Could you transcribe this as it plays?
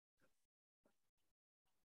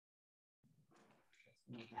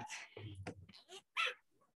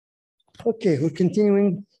Okay, we're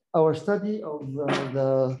continuing our study of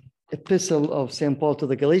the epistle of St. Paul to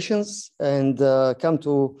the Galatians and come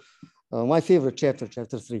to my favorite chapter,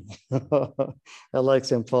 chapter 3. I like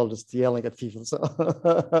St. Paul just yelling at people.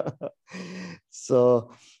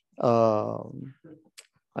 So,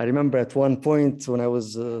 I remember at one point when I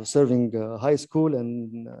was serving high school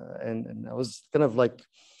and I was kind of like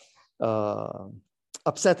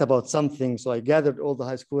upset about something. So I gathered all the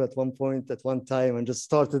high school at one point, at one time, and just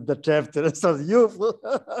started the chapter and started, you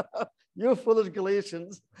foolish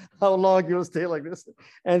Galatians, how long you'll stay like this?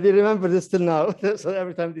 And they remember this till now. So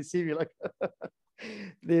every time they see me, like,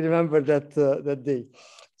 they remember that day.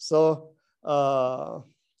 So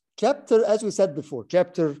chapter, as we said before,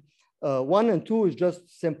 chapter 1 and 2 is just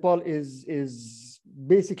St. Paul is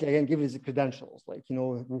basically, again, giving his credentials, like, you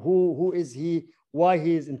know, who is he, why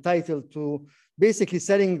he is entitled to, basically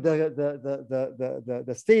setting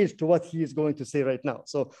the stage to what he is going to say right now.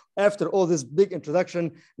 So after all this big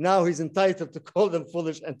introduction, now he's entitled to call them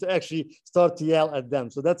foolish and to actually start to yell at them.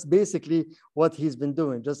 So that's basically what he's been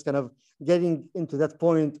doing, just kind of getting into that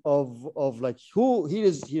point of like who he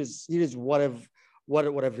is, what I've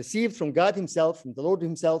received from God himself, from the Lord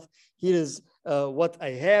himself. Here is what I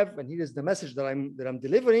have, and here is the message that I'm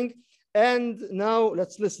delivering. And now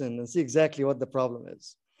let's listen and see exactly what the problem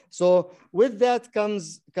is. So with that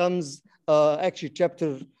comes actually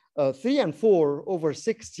chapter 3 and 4, over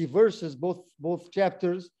 60 verses, both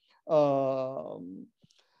chapters,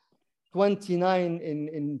 29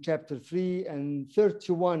 in chapter 3 and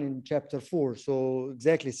 31 in chapter 4. So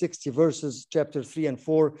exactly 60 verses, chapter 3 and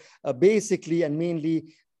 4, basically and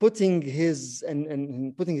mainly putting his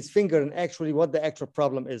finger on actually what the actual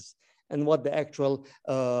problem is and what the actual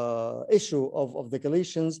issue of the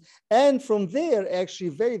Galatians. And from there, actually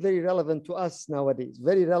very, very relevant to us nowadays,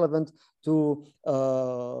 very relevant to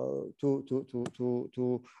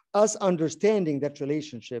us understanding that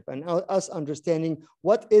relationship and us understanding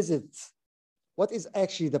what is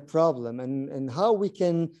actually the problem, and how we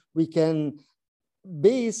can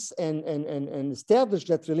base and establish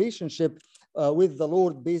that relationship with the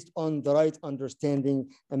Lord based on the right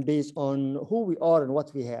understanding and based on who we are and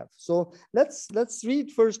what we have. So let's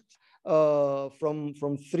read first from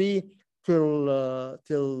 3 till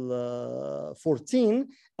 14,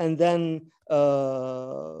 and then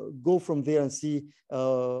go from there and see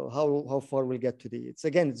how far we'll get today. It's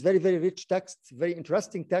very, very rich text, very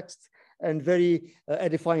interesting text, and very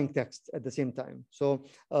edifying text at the same time. So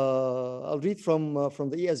I'll read from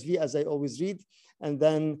the ESV as I always read, and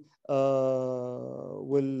then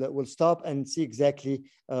we'll stop and see exactly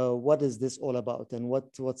what is this all about and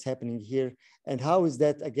what's happening here, and how is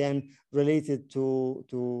that again related to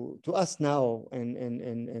us now,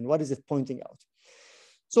 and what is it pointing out.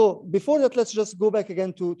 So before that, let's just go back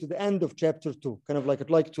again to the end of chapter 2. Kind of like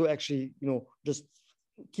I'd like to actually, just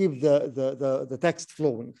keep the text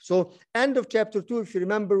flowing. So end of chapter 2, if you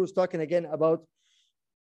remember, was talking again about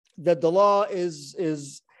that the law is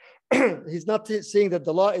he's not saying that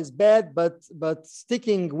the law is bad, but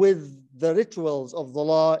sticking with the rituals of the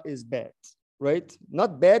law is bad, right?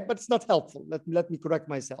 Not bad, but it's not helpful. Let me correct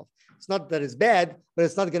myself. It's not that it's bad, but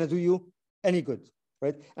it's not going to do you any good,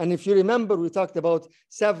 right? And if you remember, we talked about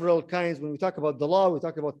several kinds. When we talk about the law, we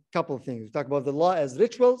talk about a couple of things. We talk about the law as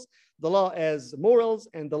rituals, the law as morals,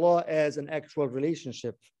 and the law as an actual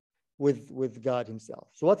relationship with God himself.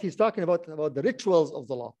 So what he's talking about the rituals of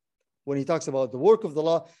the law, when he talks about the work of the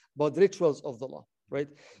law, about the rituals of the law, right?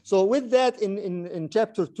 So with that, in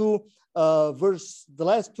chapter 2, the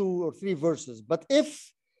last 2 or 3 verses, but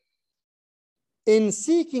if in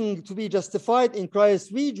seeking to be justified in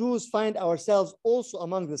Christ, we Jews find ourselves also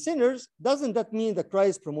among the sinners, doesn't that mean that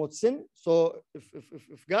Christ promotes sin? So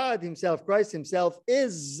if God himself, Christ himself,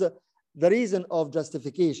 is the reason of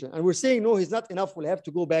justification, and we're saying, no, he's not enough, we'll have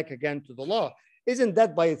to go back again to the law, isn't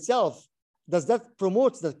that by itself, does that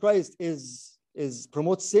promote that Christ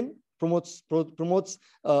promotes sin, promotes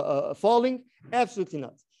falling? Absolutely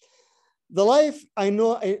not. The life I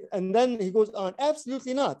know, and then he goes on,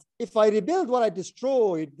 absolutely not. If I rebuild what I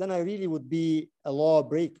destroyed, then I really would be a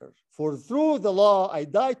lawbreaker. For through the law, I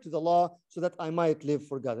died to the law so that I might live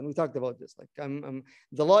for God. And we talked about this, like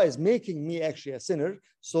the law is making me actually a sinner.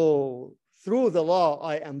 So through the law,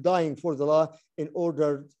 I am dying for the law in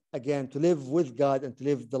order, again, to live with God and to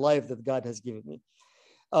live the life that God has given me.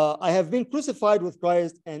 I have been crucified with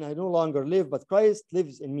Christ, and I no longer live, but Christ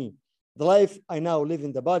lives in me. The life I now live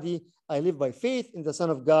in the body, I live by faith in the Son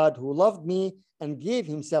of God who loved me and gave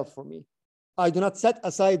himself for me. I do not set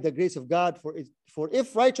aside the grace of God, for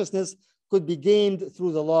if righteousness could be gained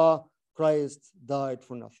through the law, Christ died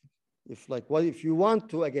for nothing. If you want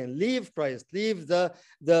to, again, leave Christ, leave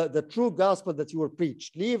the true gospel that you were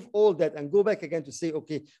preached, leave all that and go back again to say,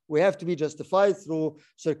 okay, we have to be justified through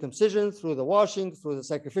circumcision, through the washing, through the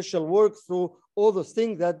sacrificial work, through all those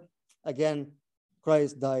things that, again,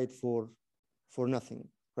 Christ died for nothing.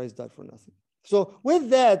 Christ died for nothing. So with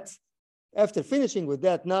that, after finishing with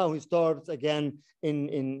that, now he starts again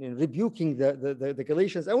in rebuking the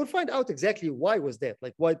Galatians. I will find out exactly why was that.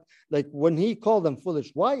 Like when he called them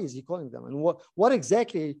foolish, why is he calling them? And what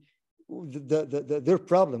exactly their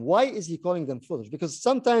problem? Why is he calling them foolish? Because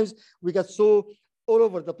sometimes we got so all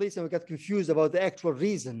over the place and we got confused about the actual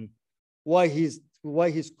reason why he's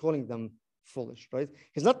calling them foolish, right?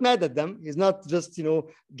 He's not mad at them. He's not just,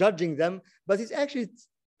 judging them, but he's actually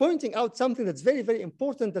pointing out something that's very, very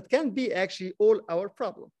important that can be actually all our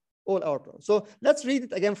problem. So let's read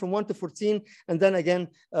it again from 1 to 14. And then again,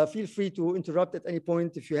 feel free to interrupt at any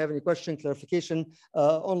point if you have any question, clarification.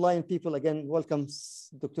 Online people, again, welcome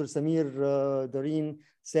Dr. Samir, Doreen,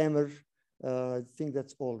 Samer. I think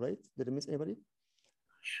that's all, right? Did I miss anybody?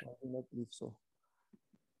 I do not believe so.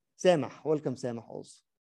 Samah, welcome Samah also.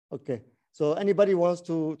 Okay, so anybody wants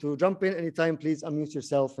to jump in anytime, please unmute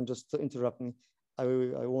yourself and just interrupt me. I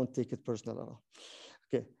won't take it personal at all.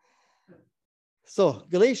 Okay. So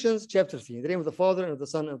Galatians chapter 3, in the name of the Father and of the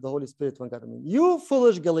Son and of the Holy Spirit, one God. Amen. You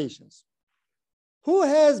foolish Galatians, who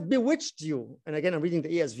has bewitched you? And again, I'm reading the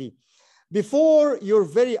ESV. Before your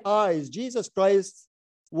very eyes, Jesus Christ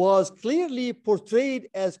was clearly portrayed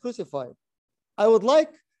as crucified. I would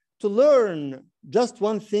like to learn just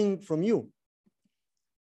one thing from you.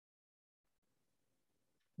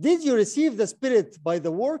 Did you receive the Spirit by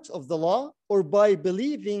the works of the law or by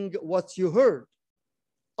believing what you heard?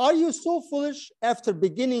 Are you so foolish? After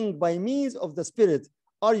beginning by means of the Spirit,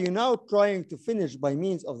 are you now trying to finish by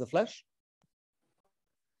means of the flesh?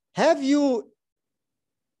 Have you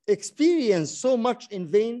experienced so much in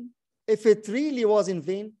vain, if it really was in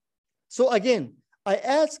vain? So again, I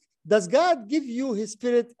ask, does God give you his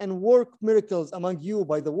Spirit and work miracles among you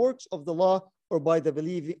by the works of the law or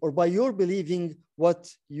by your believing what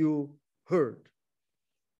you heard?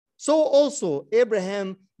 So also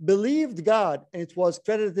Abraham believed God and it was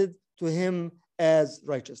credited to him as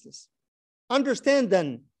righteousness. Understand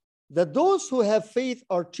then that those who have faith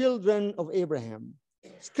are children of Abraham.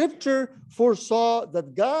 Scripture foresaw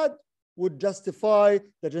that God would justify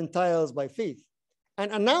the Gentiles by faith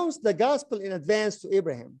and announced the gospel in advance to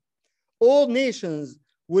Abraham. All nations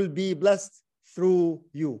will be blessed through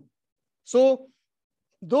you. So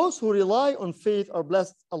those who rely on faith are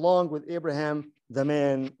blessed along with Abraham, the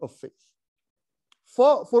man of faith.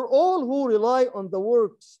 For all who rely on the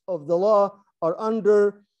works of the law are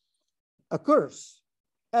under a curse.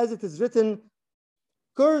 As it is written,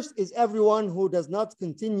 cursed is everyone who does not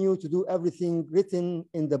continue to do everything written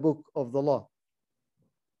in the book of the law.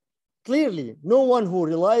 Clearly, no one who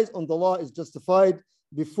relies on the law is justified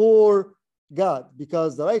before God,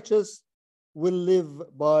 because the righteous will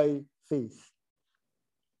live by faith.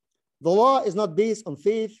 The law is not based on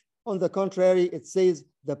faith. On the contrary, it says,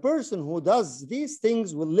 the person who does these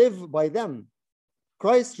things will live by them.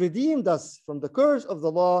 Christ redeemed us from the curse of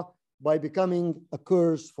the law by becoming a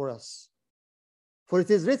curse for us. For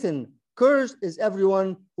it is written, cursed is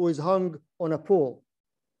everyone who is hung on a pole.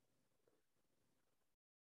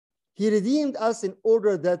 He redeemed us in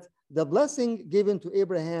order that the blessing given to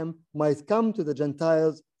Abraham might come to the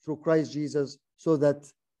Gentiles through Christ Jesus, so that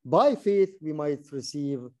by faith we might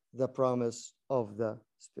receive the promise of the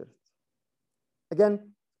Spirit.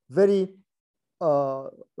 Again, very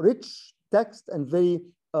rich text and very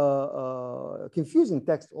confusing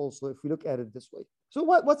text also, if we look at it this way. So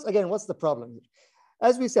what's the problem here?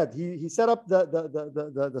 As we said, he set up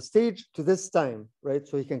the stage to this time, right?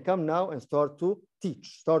 So he can come now and start to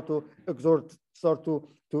teach, start to exhort, start to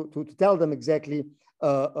tell them exactly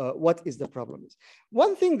what is the problem is.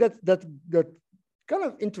 One thing that kind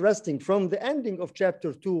of interesting from the ending of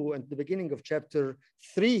chapter 2 and the beginning of chapter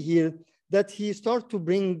 3 here, that he starts to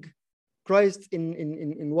bring Christ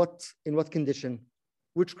in what condition?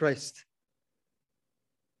 Which Christ?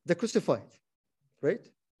 The crucified, right?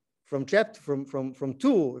 From 2,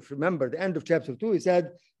 if you remember the end of chapter 2, he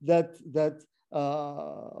said that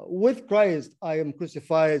with Christ I am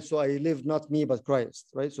crucified, so I live not me but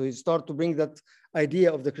Christ, right? So he started to bring that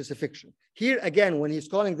idea of the crucifixion. Here again, when he's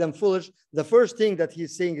calling them foolish, the first thing that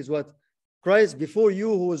he's saying is what? Christ before you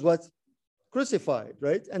who was what? Crucified,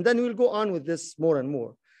 right? And then we'll go on with this more and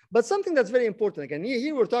more. But something that's very important, again,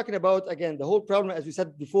 here we're talking about, again, the whole problem, as we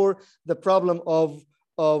said before, the problem of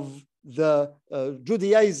the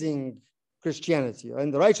Judaizing Christianity,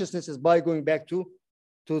 and the righteousness is by going back to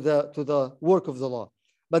the work of the law.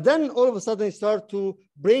 But then all of a sudden they start to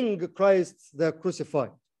bring Christ the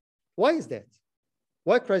crucified. Why is that?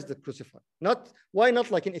 Why Christ the crucified? Why not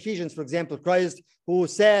like in Ephesians, for example, Christ who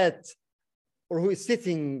sat or who is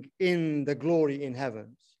sitting in the glory in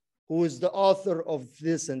heavens, who is the author of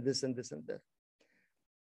this and this and this and that.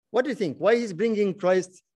 What do you think? Why he's bringing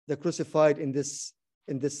Christ the crucified in this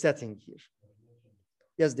setting here?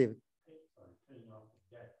 Yes, David.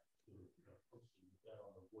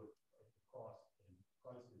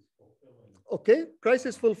 Okay, Christ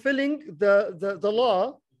is fulfilling the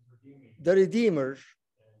law, the Redeemer.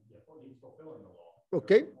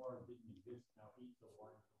 Okay.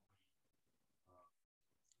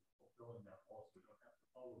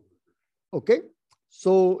 Okay,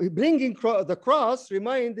 so bringing the cross,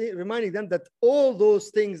 reminding them that all those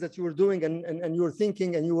things that you were doing and you were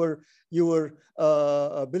thinking and you were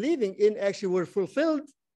believing in actually were fulfilled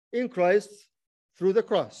in Christ through the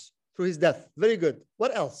cross, through his death. Very good.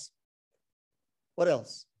 What else? What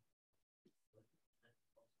else?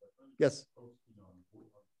 Yes.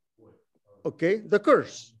 Okay, the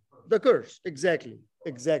curse, exactly.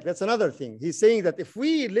 That's another thing. He's saying that if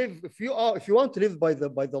you want to live by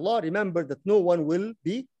the law, remember that no one will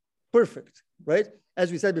be perfect, right?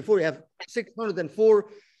 As we said before, you have 604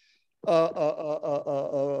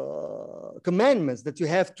 commandments that you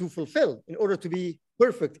have to fulfill in order to be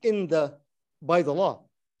perfect by the law.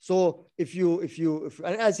 So if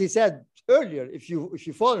and as he said earlier, if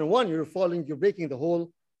you fall in one, you're breaking the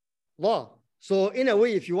whole law. So in a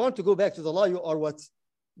way, if you want to go back to the law, you are what?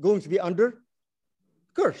 Going to be under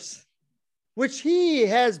curse, which he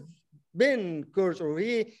has been cursed, or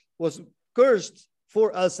he was cursed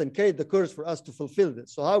for us and carried the curse for us to fulfill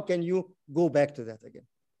this. So how can you go back to that again?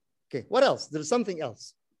 Okay, what else? There's something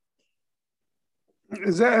else.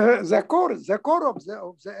 The core of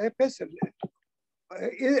the epistle,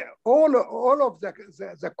 all of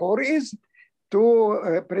the core is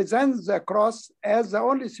to present the cross as the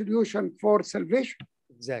only solution for salvation.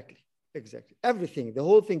 Exactly. Everything, the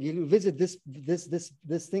whole thing. You'll visit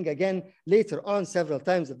this thing again later on several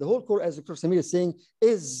times. That the whole core, as Dr. Samir is saying,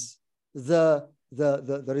 is the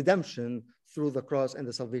redemption through the cross and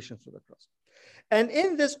the salvation through the cross. And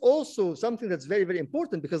in this also something that's very, very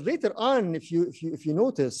important, because later on, if you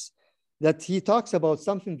notice that he talks about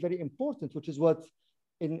something very important, which is what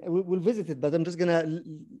we'll visit it, but I'm just gonna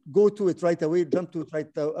go to it right away, jump to it right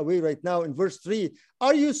away right now in verse 3.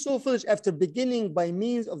 Are you so foolish, after beginning by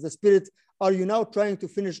means of the Spirit, are you now trying to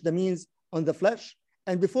finish the means on the flesh?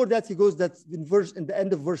 And before that, he goes that in the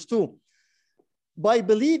end of verse 2, by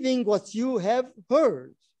believing what you have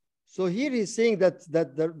heard. So here he's saying that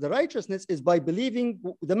the righteousness is by believing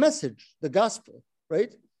the message, the gospel,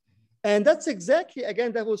 right? And that's exactly,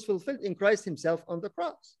 again, that was fulfilled in Christ himself on the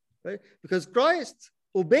cross, right? Because Christ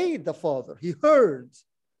obeyed the Father. He heard,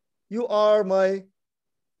 you are my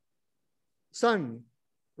son,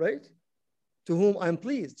 right? To whom I'm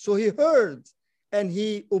pleased. So he heard and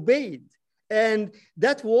he obeyed. And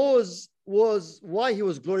that was why he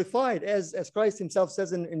was glorified, as Christ himself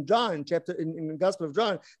says in John chapter, in the Gospel of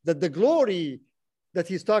John, that the glory that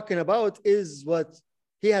he's talking about is what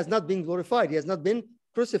he has not been glorified. He has not been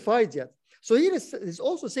crucified yet. So he is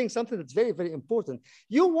also saying something that's very, very important.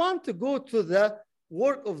 You want to go to the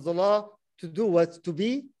work of the law to do what? To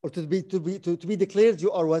be declared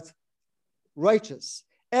you are what? Righteous.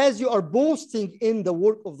 As you are boasting in the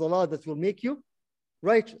work of the law that will make you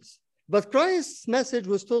righteous. But Christ's message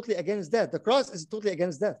was totally against that. The cross is totally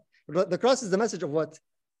against that. The cross is the message of what?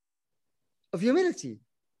 Of humility,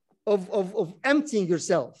 of emptying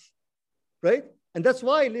yourself, right? And that's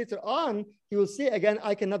why later on, he will say again,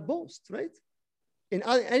 I cannot boast, right? In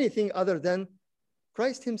anything other than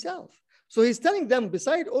Christ himself. So he's telling them,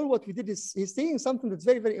 beside all what we did, he's saying something that's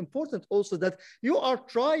very, very important also, that you are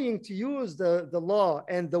trying to use the law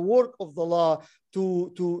and the work of the law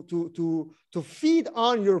to feed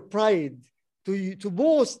on your pride, to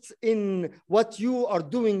boast in what you are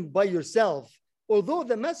doing by yourself. Although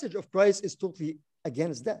the message of Christ is totally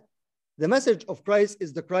against that. The message of Christ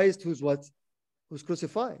is the Christ who's what? Who's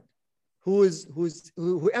crucified,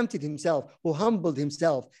 who emptied himself, who humbled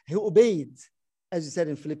himself, who obeyed, as you said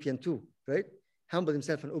in Philippians 2, right? Humbled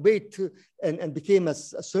himself and obeyed and became a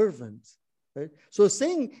servant, right? So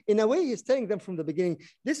saying, in a way, he's telling them from the beginning,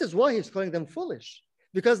 this is why he's calling them foolish,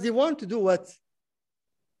 because they want to do what?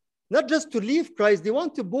 Not just to leave Christ, they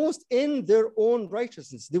want to boast in their own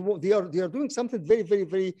righteousness. They are doing something very, very,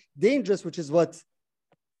 very dangerous, which is what?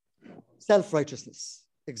 Self-righteousness,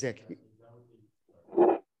 exactly.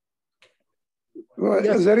 Well,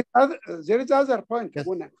 yes. There is other point.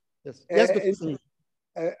 Yes. Yes.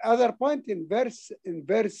 Other point in verse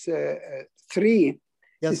 3,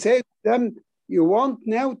 He said to them, you want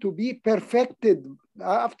now to be perfected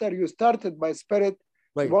after you started by spirit.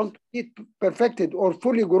 You want to be perfected or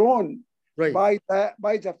fully grown by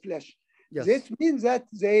the flesh. Yes. This means that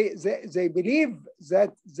they believe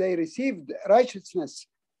that they received righteousness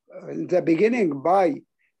in the beginning by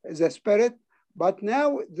the spirit, but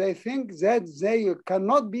now they think that they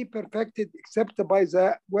cannot be perfected except by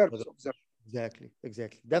the works of the. Exactly.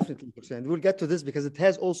 Definitely. And we'll get to this because it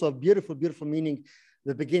has also a beautiful, beautiful meaning,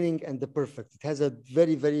 the beginning and the perfect. It has a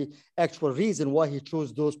very, very actual reason why he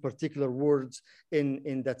chose those particular words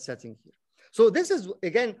in that setting here. So this is,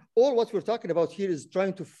 again, all what we're talking about here is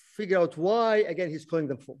trying to figure out why, again, he's calling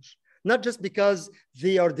them foolish. Not just because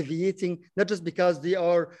they are deviating, not just because they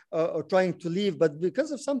are trying to leave, but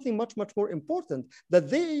because of something much, much more important, that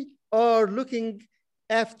they are looking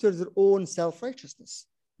after their own self-righteousness.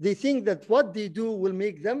 They think that what they do will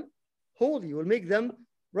make them holy, will make them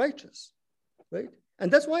righteous, right? And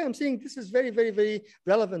that's why I'm saying this is very, very, very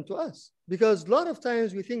relevant to us, because a lot of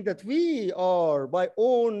times we think that we are by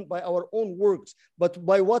our own works, but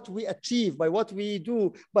by what we achieve, by what we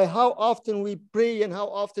do, by how often we pray and how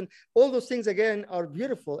often, all those things again are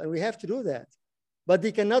beautiful and we have to do that. But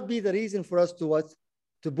they cannot be the reason for us to what?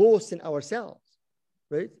 To boast in ourselves,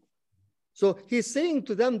 right? So he's saying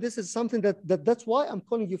to them, this is something that's why I'm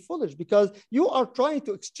calling you foolish, because you are trying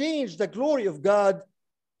to exchange the glory of God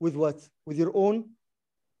with what? With your own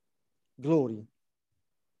glory.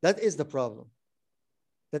 That is the problem.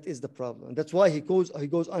 That is the problem. And that's why he goes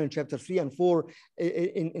on in chapter 3 and 4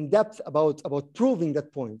 in depth about proving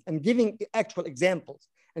that point and giving actual examples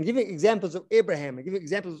and giving examples of Abraham and giving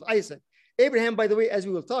examples of Isaac. Abraham, by the way, as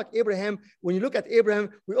we will talk, Abraham, when you look at Abraham,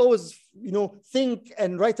 we always, think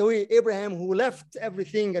and right away, Abraham who left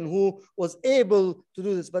everything and who was able to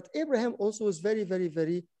do this. But Abraham also was very, very,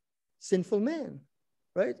 very sinful man,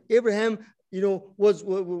 right? Abraham, was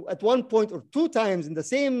at one point or two times in the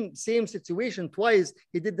same situation, twice,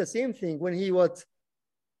 he did the same thing when he lied,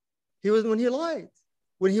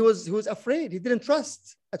 when he was afraid, he didn't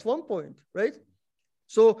trust at one point, right?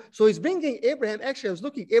 So he's bringing Abraham. Actually, I was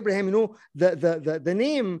looking Abraham. The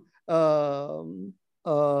name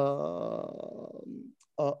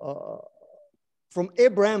from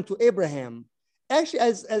Abraham to Abraham. Actually,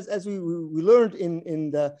 as we learned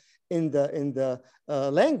in the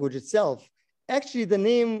language itself. Actually, the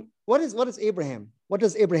name. What is Abraham? What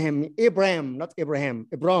does Abraham mean? Abraham, not Abraham.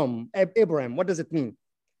 Abraham. What does it mean?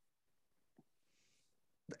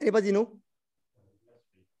 Anybody know?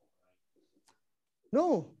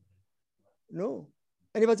 No.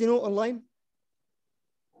 Anybody know online?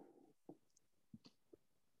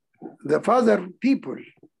 The father of people.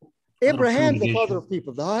 Abraham, the father of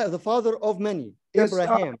people, the father of many. Yes,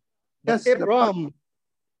 Abraham. Yes, Abraham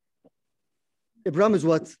is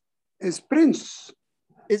what? Is prince.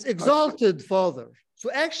 Is exalted father. So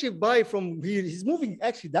actually from here, he's moving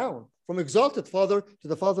actually down from exalted father to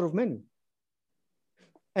the father of many.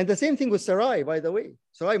 And the same thing with Sarai, by the way.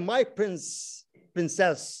 Sarai, my princess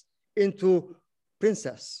into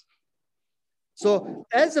princess. So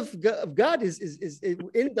as of God is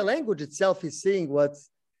in the language itself, he's saying what?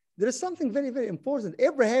 There is something very, very important.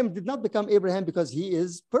 Abraham did not become Abraham because he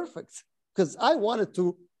is perfect, because I wanted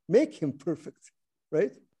to make him perfect,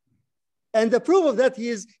 right? And the proof of that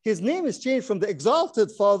is his name is changed from the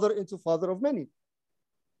exalted father into father of many.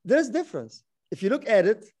 There's difference. If you look at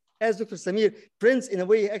it, as Dr. Samir, prince in a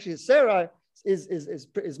way, actually Sarah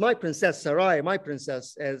is my princess, Sarai, my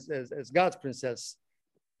princess, as God's princess,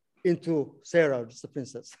 into Sarah, just a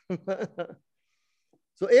princess.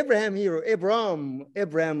 So Abraham here,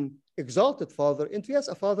 Abraham, exalted father, into yes,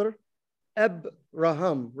 a father,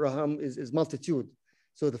 Abraham. Raham is multitude.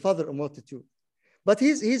 So the father of multitude. But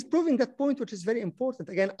he's proving that point, which is very important.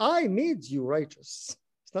 Again, I made you righteous.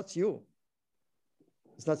 It's not you.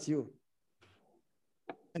 It's not you.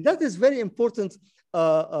 And that is very important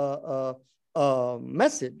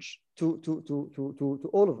message to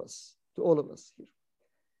all of us, here.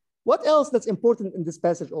 What else that's important in this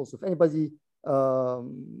passage also? If anybody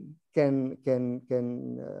can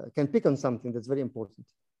pick on something that's very important.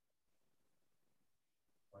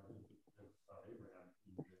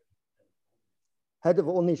 Head of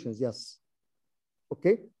all nations, yes.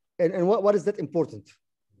 Okay, and what is that important?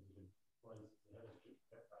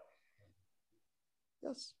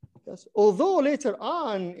 Yes. Although later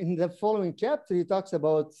on in the following chapter, he talks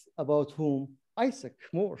about whom? Isaac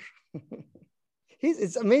more.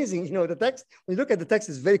 It's amazing, the text. When you look at the text,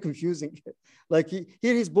 it's very confusing. Like here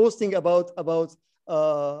he's boasting about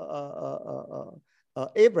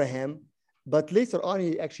Abraham, but later on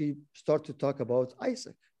he actually starts to talk about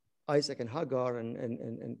Isaac and Hagar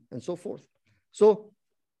and so forth. So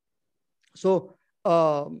So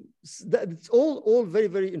it's all very,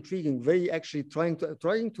 very intriguing, very actually trying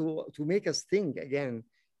to make us think again,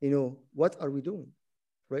 what are we doing,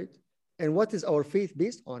 right? And what is our faith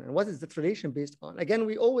based on? And what is that relation based on? Again,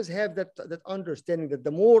 we always have that understanding that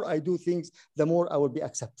the more I do things, the more I will be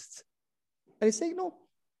accepted. And he's saying, no,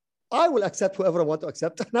 I will accept whoever I want to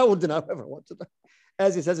accept, and I will deny whoever I want to deny.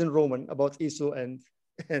 As he says in Romans about Esau and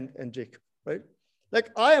Jacob, right?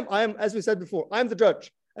 Like I am, as we said before, I'm the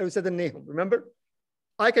judge. And we said in Nahum, remember?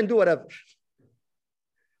 I can do whatever,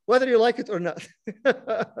 whether you like it or not.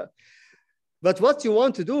 But what you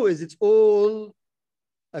want to do is it's all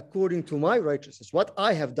according to my righteousness, what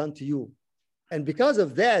I have done to you. And because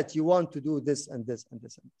of that, you want to do this and this and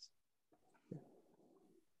this and this.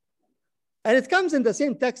 And it comes in the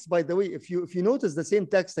same text, by the way. If you notice the same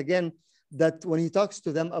text again, that when he talks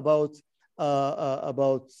to them about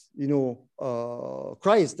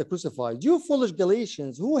Christ the crucified, you foolish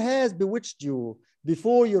Galatians, who has bewitched you?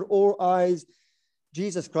 Before your own eyes,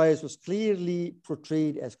 Jesus Christ was clearly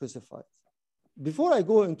portrayed as crucified. Before I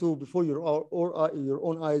go into before your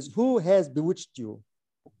own eyes, who has bewitched you?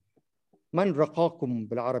 Man raqakum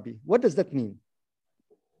bil Arabi. What does that mean?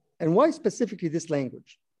 And why specifically this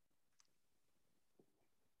language?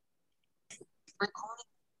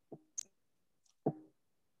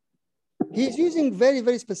 He's using very,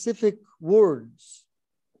 very specific words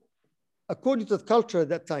according to the culture at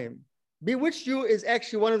that time. Bewitched you is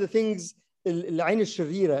actually one of the things العين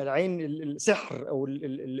الشريرة العين السحر أو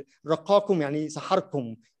رقاكم يعني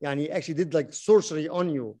سحركم يعني actually did like sorcery on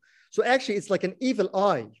you. So actually it's like an evil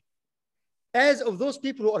eye. As of those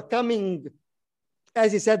people who are coming,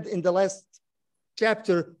 as he said in the last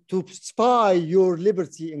chapter, to spy your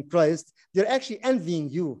liberty in Christ, they're actually envying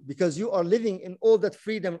you because you are living in all that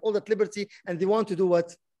freedom, all that liberty, and they want to do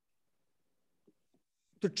what?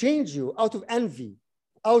 To change you out of envy,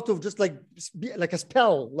 out of just like a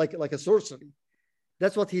spell, like a sorcery.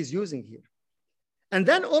 That's what he's using here. And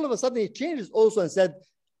then all of a sudden he changes also and said,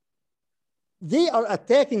 they are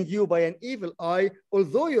attacking you by an evil eye,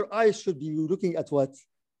 although your eyes should be looking at what?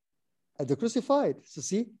 At the crucified. So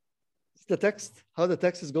see the text, how the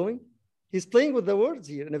text is going? He's playing with the words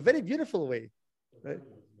here in a very beautiful way, right?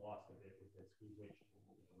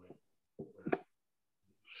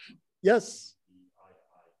 Yes.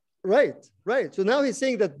 Right. So now he's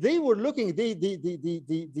saying that they were looking, they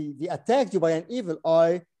attacked you by an evil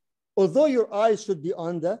eye, although your eyes should be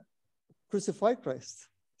on the crucified Christ.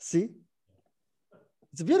 See?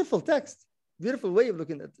 It's a beautiful text, beautiful way of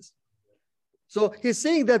looking at this. So he's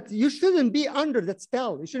saying that you shouldn't be under that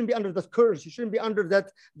spell. You shouldn't be under that curse. You shouldn't be under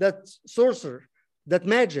that sorcerer, that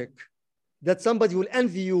magic, that somebody will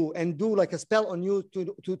envy you and do like a spell on you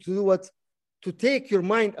to do what? To take your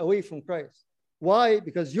mind away from Christ. Why?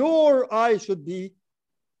 Because your eyes should be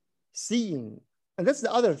seeing. And that's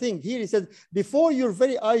the other thing. Here he said, before your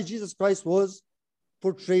very eyes, Jesus Christ was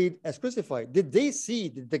portrayed as crucified. Did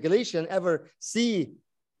the Galatians ever see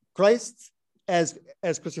Christ as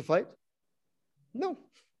crucified? No.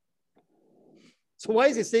 So why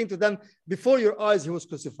is he saying to them, before your eyes, he was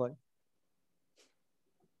crucified?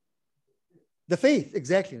 The faith,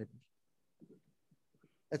 exactly.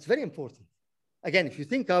 That's very important. Again, if you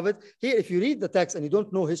think of it, here, if you read the text and you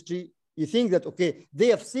don't know history, you think that, okay, they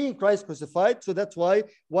have seen Christ crucified, so that's why,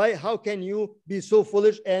 how can you be so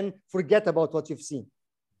foolish and forget about what you've seen?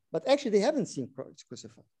 But actually, they haven't seen Christ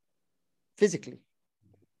crucified physically,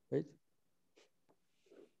 right?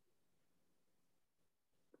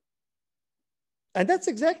 And that's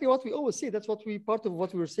exactly what we always say. That's part of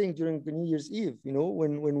what we were saying during the New Year's Eve,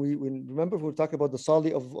 when remember we were talking about the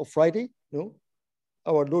Sali of Friday,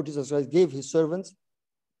 our Lord Jesus Christ gave his servants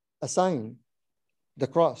a sign, the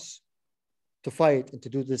cross, to fight and to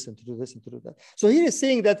do this and to do this and to do that. So he is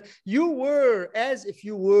saying that you were as if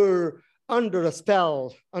you were under a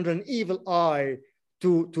spell, under an evil eye,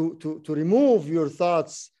 to remove your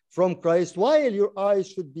thoughts from Christ, while your eyes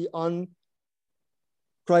should be on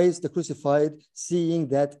Christ the crucified, seeing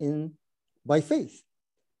that by faith.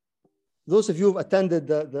 Those of you who attended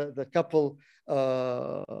the couple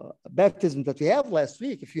baptism that we have last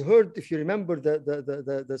week, if you remember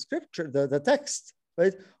the scripture, the text,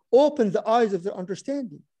 right? Open the eyes of their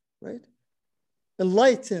understanding, right?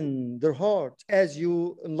 Enlighten their heart as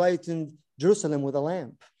you enlightened Jerusalem with a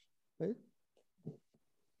lamp, right?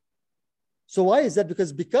 So why is that?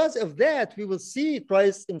 Because of that, we will see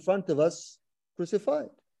Christ in front of us crucified.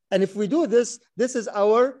 And if we do this, this is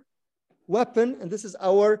our weapon, and this is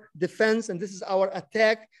our defense, and this is our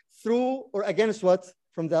attack through or against what?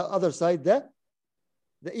 From the other side, the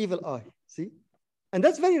evil eye. See? And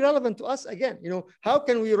that's very relevant to us again. You know, how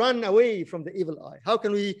can we run away from the evil eye? How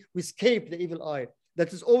can we escape the evil eye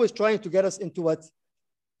that is always trying to get us into what?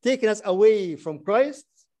 Taking us away from Christ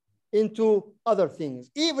into other things,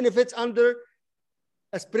 even if it's under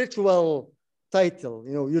a spiritual title.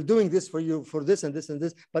 You know, you're doing this for you, for this and this and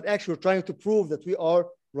this, but actually we're trying to prove that we are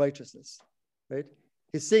righteousness, right?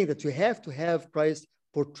 He's saying that you have to have Christ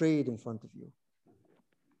portrayed in front of you.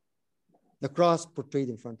 The cross portrayed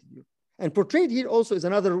in front of you. And portrayed here also is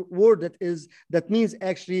another word that means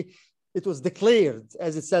actually it was declared,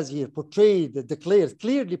 as it says here, portrayed, declared,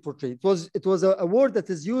 clearly portrayed. It was a word that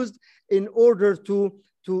is used in order to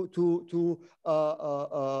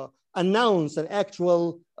announce an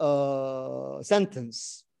actual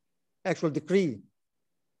sentence, actual decree,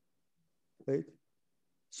 right?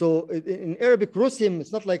 So in Arabic, rusim,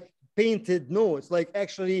 it's not like painted, no, it's like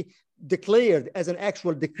actually declared as an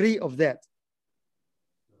actual decree of that.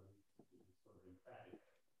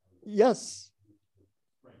 Yes,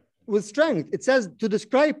 with strength. It says to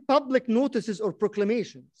describe public notices or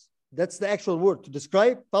proclamations. That's the actual word, to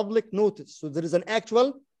describe public notice. So there is an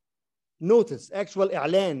actual notice, actual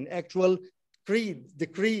i'lan, actual creed,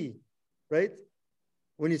 decree, right?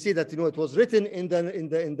 When you see that, you know, it was written in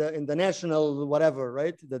the national whatever,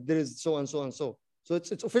 right? That there is so and so and so. So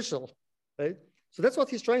it's official, right? So that's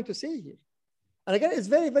what he's trying to say here. And again, it's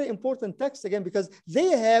very, very important text again, because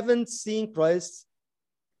they haven't seen Christ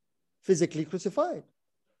physically crucified.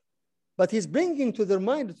 But he's bringing to their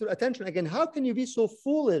mind, to their attention again, how can you be so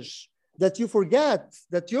foolish that you forget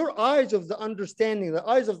that your eyes of the understanding, the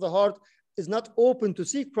eyes of the heart is not open to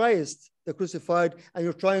see Christ, the crucified, and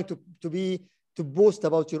you're trying to boast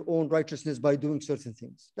about your own righteousness by doing certain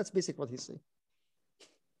things. That's basically what he's saying.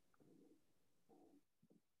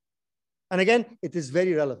 And again, it is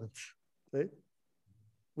very relevant, right?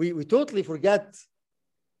 We totally forget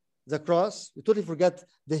the cross. We totally forget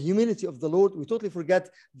the humility of the Lord. We totally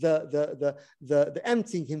forget the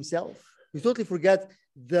emptying himself. We totally forget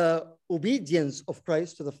the obedience of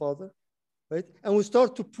Christ to the Father, right? And we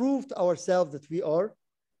start to prove to ourselves that we are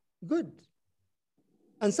good.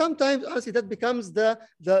 And sometimes, honestly, that becomes the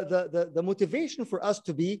motivation for us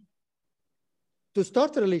to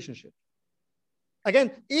start a relationship.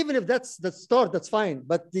 Again, even if that's the start, that's fine,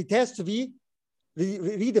 but it has to be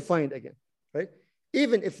redefined again, right?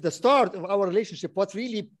 Even if the start of our relationship, what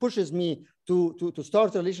really pushes me to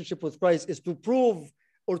start a relationship with Christ is to prove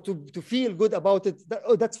or to feel good about it,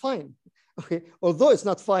 that's fine. Okay, although it's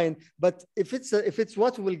not fine, but if it's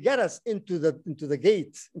what will get us into the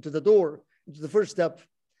gate, into the door, into the first step.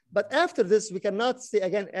 But after this, we cannot stay,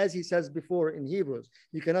 again, as he says before in Hebrews,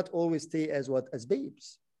 you cannot always stay as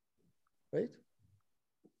babes, right?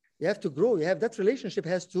 You have to grow. You have that relationship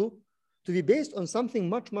has to be based on something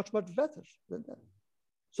much, much, much better than that.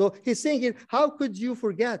 So he's saying here, how could you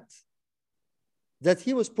forget that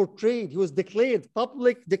he was portrayed, he was declared,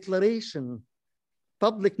 public declaration,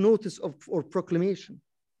 public notice or proclamation,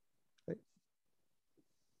 right?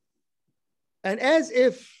 And as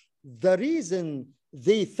if the reason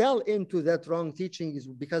they fell into that wrong teaching is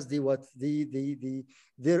because their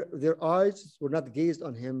eyes were not gazed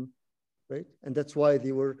on him, right? And that's why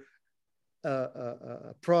they were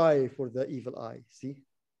a prey for the evil eye. See,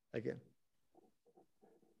 again,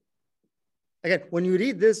 when you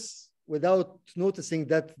read this without noticing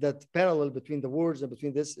that parallel between the words and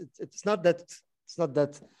between this, it's not that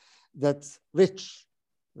rich,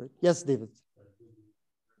 right? Yes, David.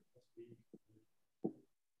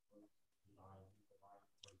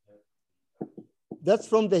 That's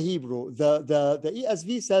from the Hebrew. The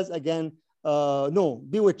ESV says again, no,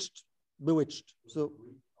 bewitched. So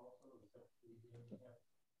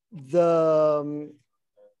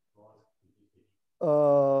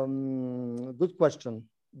good question.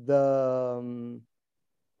 The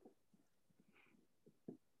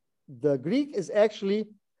Greek is actually.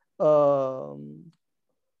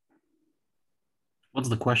 What's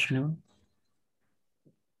the question?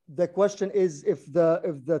 The question is if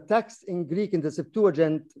the text in Greek in the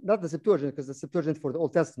Septuagint, not the Septuagint because the Septuagint for the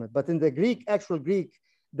Old Testament, but in the Greek, actual Greek,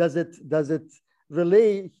 does it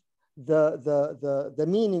relay the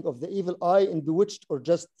meaning of the evil eye in bewitched or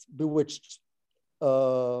just bewitched?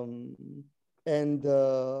 The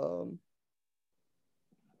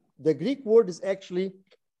Greek word is actually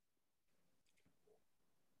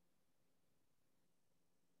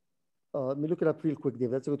let me look it up real quick,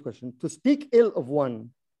 Dave. That's a good question. To speak ill of one,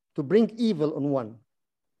 to bring evil on one.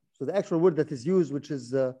 So the actual word that is used, which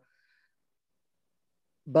is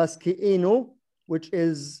baskeino, which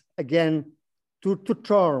is again to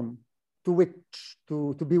charm, to witch,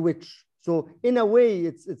 to bewitch. So in a way,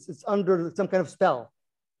 it's under some kind of spell,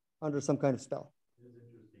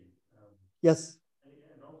 Yes. And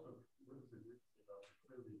also, what is the Greek about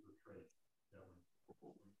clearly portrayed?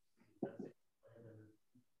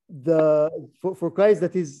 For Christ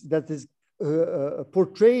that is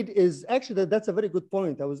portrayed is actually that's a very good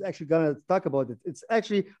point. I was actually gonna talk about it. It's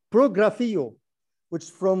actually prographio, which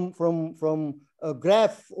from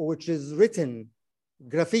graph, which is written,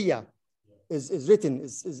 graphia is written,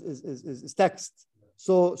 is text.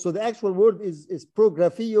 So the actual word is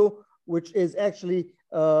prographio, which is actually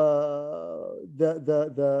the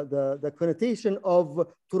connotation of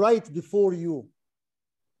to write before you.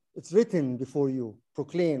 It's written before you,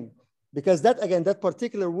 proclaim, because that again, that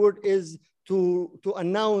particular word is to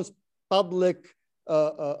announce public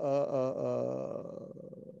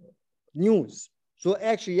news. So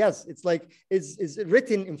actually, yes, it's like it's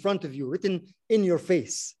written in front of you, written in your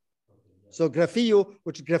face. So graphio,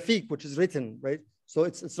 which is graphic, which is written, right? So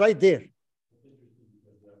it's right there.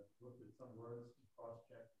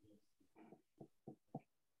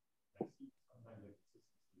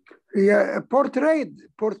 Yeah, portrayed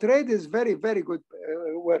is very, very good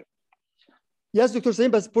word. Yes, Dr.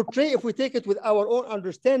 Salim, but portray, if we take it with our own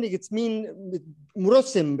understanding, it's mean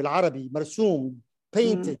مرسم بالعربي, مرسوم,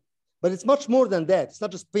 painted. But it's much more than that. It's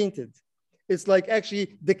not just painted. It's like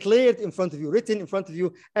actually declared in front of you, written in front of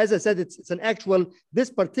you. As I said, it's an actual, this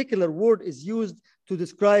particular word is used to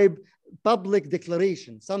describe public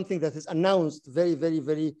declaration, something that is announced very, very,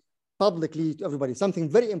 very publicly to everybody, something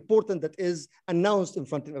very important that is announced in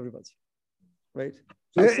front of everybody, right?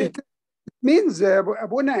 So it means,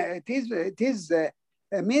 Abuna, it is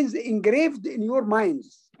means engraved in your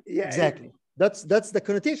minds. Yeah. Exactly. That's the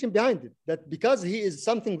connotation behind it, that because he is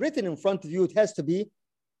something written in front of you, it has to be,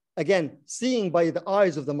 again, seeing by the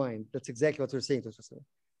eyes of the mind. That's exactly what we're saying,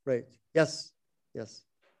 right? Yes, yes.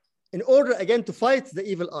 In order, again, to fight the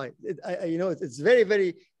evil eye. You know, it's very,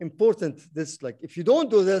 very important. This, like, if you don't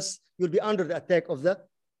do this, you'll be under the attack of the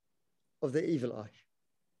evil eye.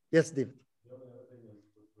 Yes, David. The only other thing is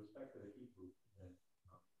with respect to the Hebrew,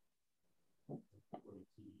 when you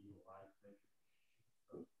see the evil eye,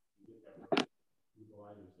 you get that word. Evil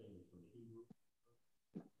eye, you're saying is from the Hebrew.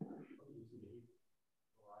 You see the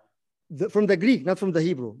Hebrew. From the Greek, not from the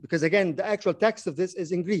Hebrew, because again, the actual text of this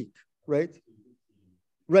is in Greek, right?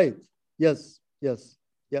 Right. Yes. Yes.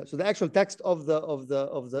 Yeah. So the actual text of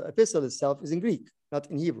the epistle itself is in Greek, not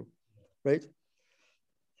in Hebrew, right?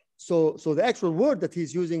 So the actual word that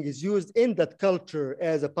he's using is used in that culture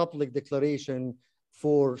as a public declaration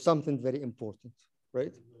for something very important,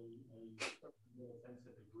 right?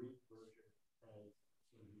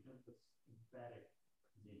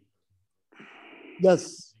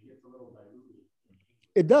 Yes.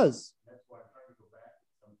 It does. That's why I'm trying to go back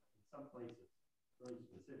in some places, very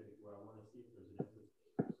specific, where I want to see if there's an emphasis.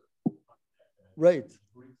 Right.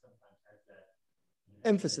 Greek sometimes has that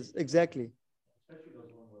emphasis, exactly. Especially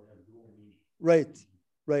those ones where it has dual meaning. Right,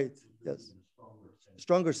 right, yes.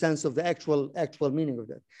 Stronger sense of the actual meaning of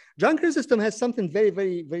that. John Chrysostom has something very,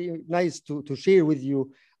 very, very nice to share with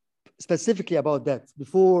you specifically about that,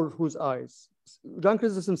 before whose eyes. John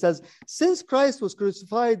Chrysostom says, since Christ was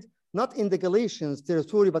crucified not in the Galatians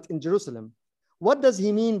territory, but in Jerusalem, what does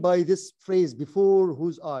he mean by this phrase, before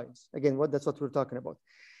whose eyes? Again, that's what we're talking about.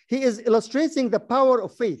 He is illustrating the power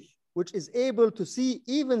of faith, which is able to see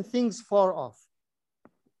even things far off.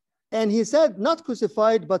 And he said, not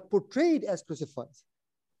crucified, but portrayed as crucified.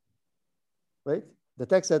 Right? The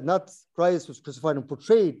text said not Christ was crucified and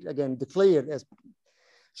portrayed, again, declared as.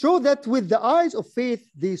 Show that with the eyes of faith,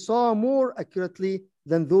 they saw more accurately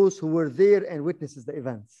than those who were there and witnesses the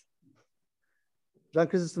events. John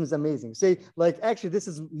Chrysostom is amazing. Say, like, actually,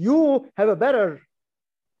 you have a better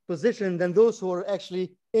position than those who are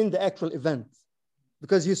actually in the actual event,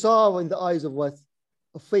 because you saw in the eyes of what?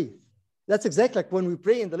 Of faith. That's exactly like when we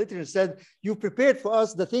pray in the liturgy, said, you prepared for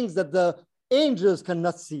us the things that the angels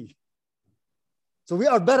cannot see. So we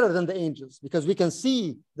are better than the angels because we can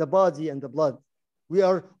see the body and the blood. We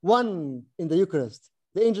are one in the Eucharist.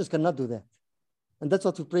 The angels cannot do that. And that's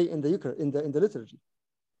what we pray in the Eucharist, in the liturgy.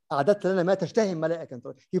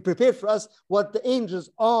 He prepared for us what the angels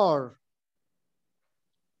are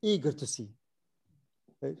eager to see.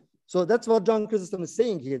 Right? So that's what John Chrysostom is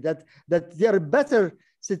saying here, that they are a better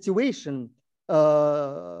situation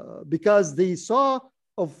because they saw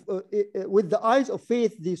with the eyes of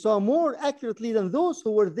faith, they saw more accurately than those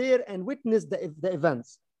who were there and witnessed the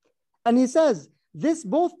events. And he says, this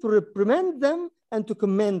both to reprimand them and to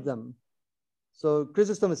commend them. So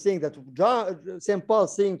Chrysostom is saying that St. Paul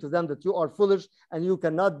is saying to them that you are foolish and you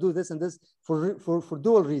cannot do this and this for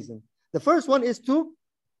dual reason. The first one is to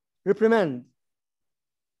reprimand.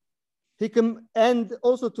 And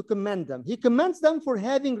also to commend them. He commends them for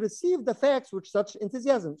having received the facts with such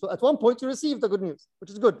enthusiasm. So at one point, you received the good news,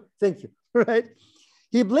 which is good. Thank you. Right?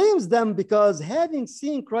 He blames them because having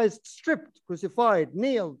seen Christ stripped, crucified,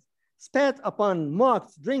 nailed, spat upon,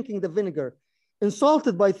 mocked, drinking the vinegar,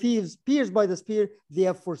 insulted by thieves, pierced by the spear, they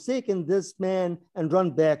have forsaken this man and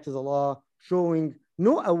run back to the law, showing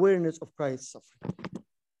no awareness of Christ's suffering.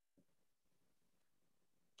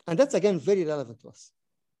 And that's, again, very relevant to us.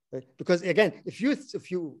 Right? Because again,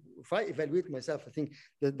 if I evaluate myself, I think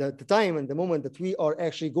the time and the moment that we are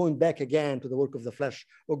actually going back again to the work of the flesh,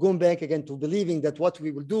 or going back again to believing that what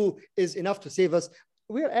we will do is enough to save us,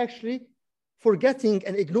 we are actually forgetting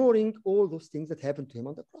and ignoring all those things that happened to him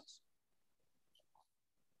on the cross.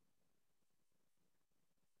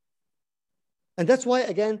 And that's why,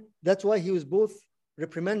 again, that's why he was both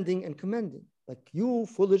reprimanding and commending. Like, you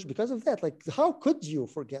foolish, because of that. Like, how could you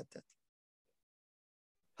forget that?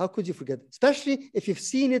 How could you forget it? Especially if you've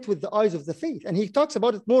seen it with the eyes of the faith. And he talks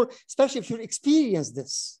about it more, especially if you've experienced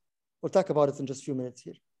this. We'll talk about it in just a few minutes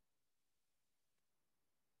here.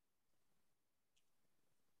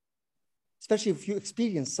 Especially if you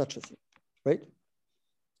experience such a thing, right?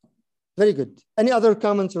 Very good. Any other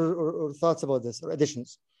comments or thoughts about this, or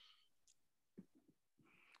additions?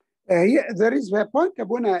 There is a point,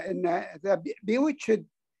 Abuna, in the bewitched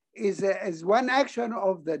is one action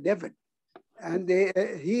of the devil. And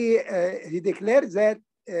he declares that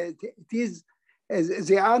it is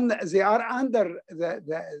they are under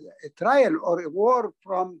the trial or war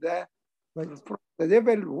from the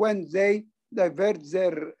devil when they divert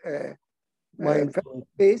their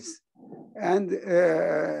face and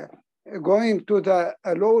going to the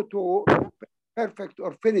law to perfect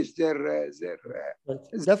or finish their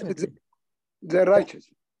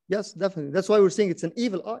righteousness. Yes, definitely. That's why we're saying it's an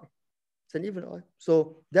evil eye. It's an evil eye.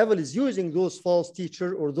 So devil is using those false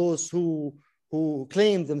teachers or those who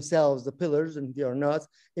claim themselves the pillars and they are not,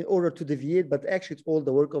 in order to deviate, but actually it's all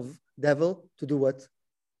the work of devil to do what?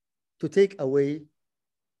 To take away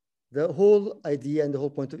the whole idea and the whole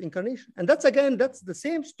point of incarnation. And that's, again, that's the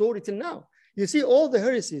same story till now. You see all the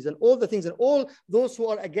heresies and all the things, and all those who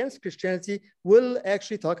are against Christianity will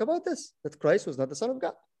actually talk about this, that Christ was not the Son of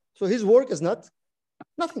God. So his work is not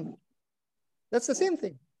nothing. That's the same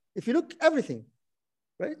thing. If you look everything,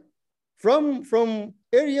 right? From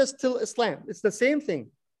Arius till Islam, it's the same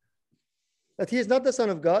thing. That he is not the Son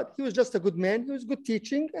of God. He was just a good man. He was good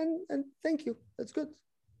teaching, and thank you. That's good.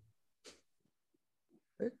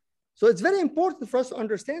 Right? So it's very important for us to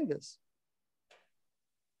understand this.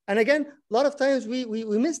 And again, a lot of times we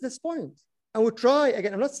miss this point. And we try,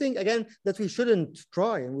 again, I'm not saying, again, that we shouldn't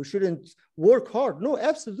try and we shouldn't work hard. No,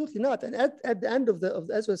 absolutely not. And at the end of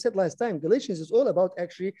as I said last time, Galatians is all about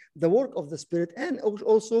actually the work of the Spirit and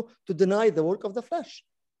also to deny the work of the flesh,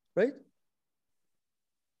 right?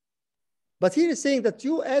 But here is saying that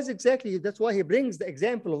that's why he brings the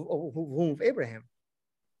example of Abraham.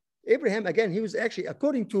 Abraham, again, he was actually,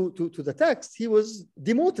 according to the text, he was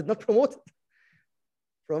demoted, not promoted.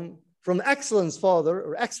 From excellent father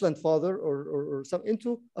or some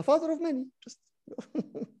into a father of many. Just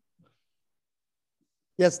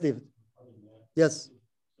yes, David. Yes.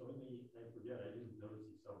 So I forget, I didn't notice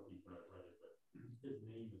it so deep when I read it, but his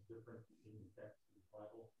name is different in the text of the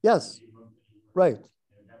Bible. Yes. Right. And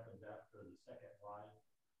it happened after the second line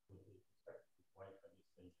with his respected wife.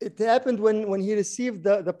 It happened when he received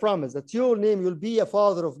the promise that your name, you'll be a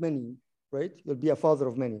father of many, right? You'll be a father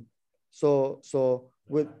of many. So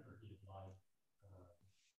with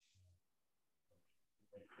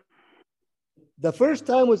the first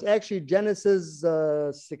time was actually Genesis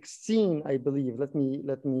 16, I believe. Let me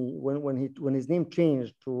when his name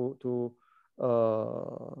changed to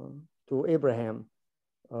Abraham.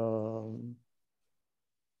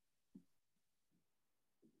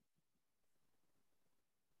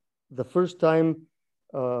 The first time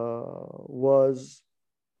was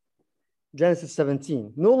Genesis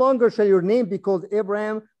 17. No longer shall your name be called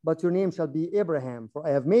Abraham, but your name shall be Abraham, for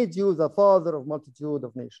I have made you the father of multitude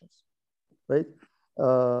of nations. Right?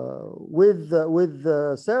 With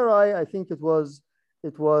Sarai, I think it was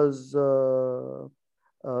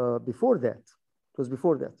before that. It was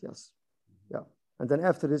before that, yes. Yeah. And then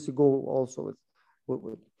after this, you go also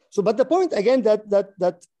with. So, but the point again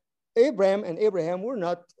that Abraham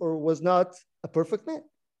was not a perfect man,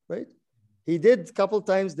 right? He did a couple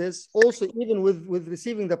times this. Also, even with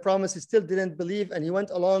receiving the promise, he still didn't believe, and he went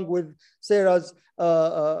along with Sarah's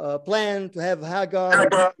plan to have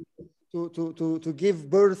Hagar. To give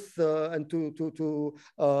birth and to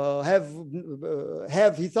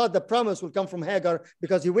have he thought the promise would come from Hagar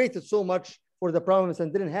because he waited so much for the promise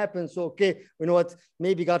and didn't happen. So, okay, you know what?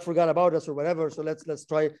 Maybe God forgot about us or whatever. So let's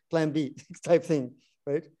try plan B type thing,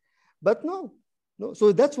 right? But no.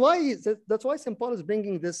 So that's why St. Paul is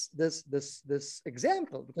bringing this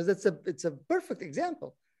example, because it's a perfect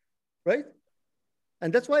example, right?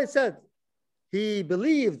 And that's why it said he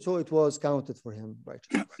believed, so it was counted for him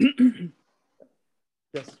righteousness.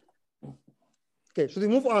 Yes. Okay, should we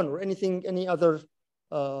move on, or any other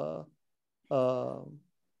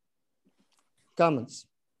comments?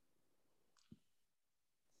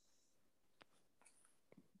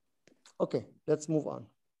 Okay, let's move on.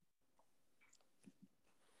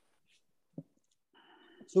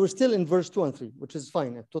 So we're still in verse 2 and 3, which is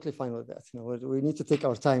fine. I'm totally fine with that. You know, we need to take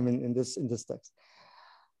our time in this text.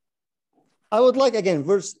 I would like, again,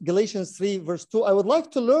 Galatians 3, verse 2. I would like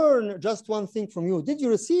to learn just one thing from you. Did you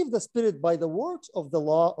receive the Spirit by the works of the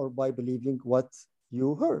law or by believing what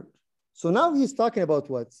you heard? So now he's talking about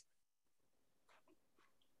what?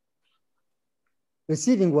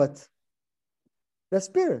 Receiving what? The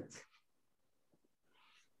Spirit.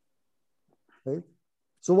 Right?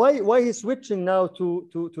 So why he's switching now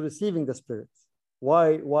to receiving the Spirit?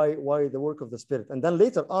 Why the work of the Spirit? And then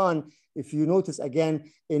later on, if you notice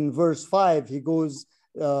again in verse 5, he goes,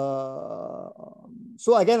 so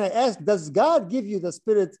again I ask, does God give you the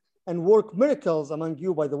Spirit and work miracles among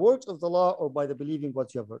you by the works of the law or by the believing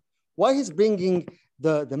what you have heard? Why he's bringing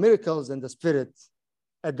the miracles and the Spirit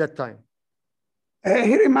at that time?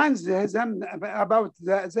 He reminds them about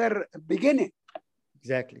their beginning.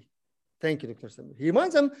 Exactly. Thank you, Dr. Samir. He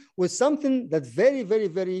reminds them with something that's very, very,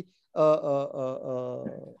 very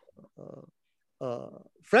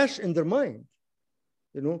fresh in their mind.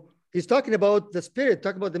 You know, he's talking about the Spirit,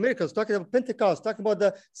 talking about the miracles, talking about Pentecost, talking about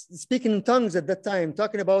the speaking in tongues at that time,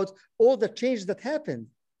 talking about all the change that happened.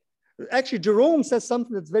 Actually, Jerome says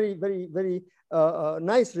something that's very, very, very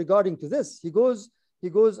nice regarding to this. He goes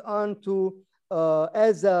on to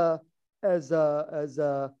as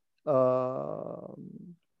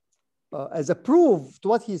a proof to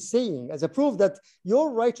what he's saying, as a proof that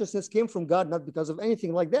your righteousness came from God, not because of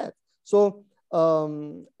anything like that. So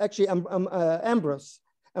actually,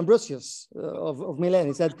 Ambrosius of Milan,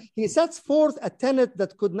 he said, he sets forth a tenet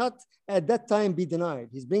that could not at that time be denied.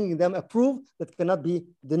 He's bringing them a proof that cannot be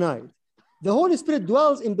denied. The Holy Spirit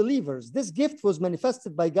dwells in believers. This gift was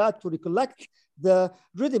manifested by God to recollect the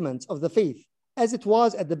rudiments of the faith, as it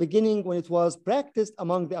was at the beginning when it was practiced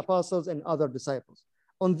among the apostles and other disciples.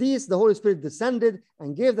 On these, the Holy Spirit descended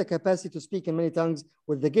and gave the capacity to speak in many tongues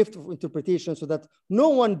with the gift of interpretation, so that no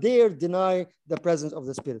one dared deny the presence of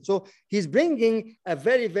the Spirit. So he's bringing a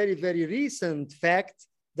very, very, very recent fact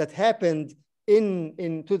that happened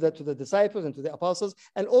to the disciples and to the apostles.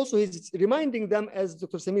 And also he's reminding them, as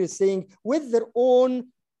Dr. Samir is saying, with their own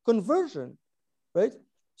conversion, right?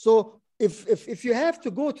 So if you have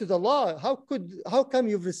to go to the law, how come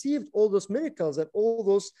you've received all those miracles and all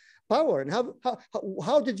those power? And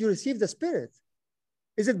how did you receive the Spirit?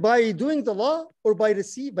 Is it by doing the law or by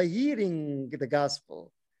hearing the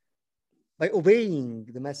gospel, by obeying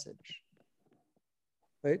the message,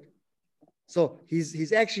 right? So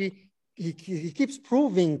he's actually he keeps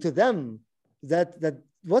proving to them that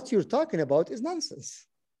what you're talking about is nonsense,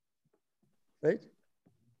 right?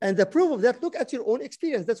 And the proof of that, look at your own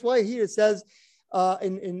experience. That's why here it says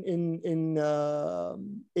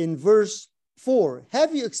in verse 4,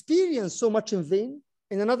 have you experienced so much in vain?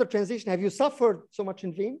 In another translation, have you suffered so much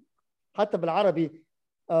in vain? حتى بالعربي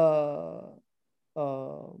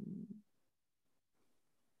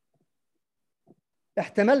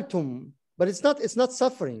احتملتم, but it's not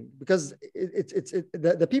suffering, because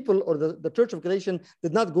the people or the Church of Galatians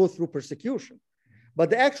did not go through persecution. But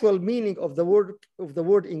the actual meaning of the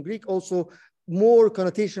word in Greek also more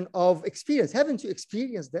connotation of experience. Haven't you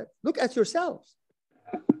experienced that? Look at yourselves.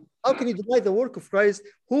 How can you deny the work of Christ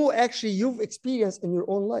who actually you've experienced in your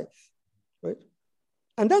own life, right?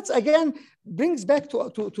 And that's, again, brings back to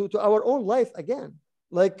our own life again.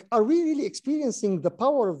 Like, are we really experiencing the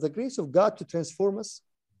power of the grace of God to transform us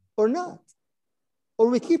or not? Or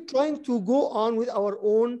we keep trying to go on with our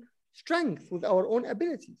own strength, with our own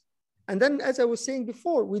abilities. And then, as I was saying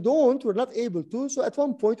before, we're not able to. So at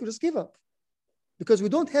one point, we just give up because we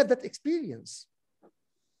don't have that experience.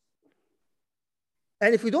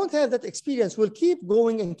 And if we don't have that experience, we'll keep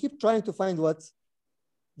going and keep trying to find what?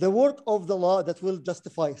 The work of the law that will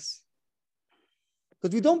justify us.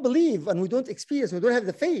 Because we don't believe and we don't experience, we don't have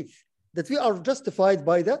the faith that we are justified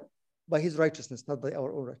by his righteousness, not by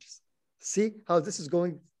our own righteousness. See how this is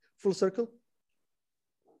going full circle?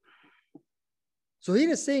 So he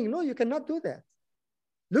is saying, no, you cannot do that.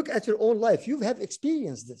 Look at your own life. You have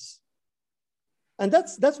experienced this. And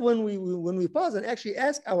that's when we pause and actually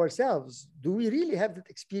ask ourselves, do we really have that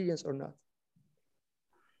experience or not?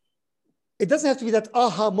 It doesn't have to be that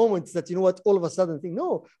aha moment that, you know what, all of a sudden think,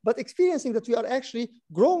 no, but experiencing that we are actually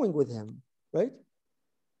growing with him, right?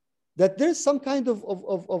 That there's some kind of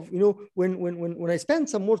you know, when I spend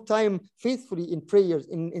some more time faithfully in prayers,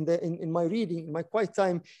 in my reading, in my quiet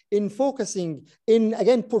time, in focusing, in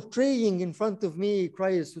again portraying in front of me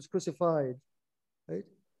Christ who's crucified, right?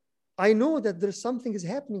 I know that there's something is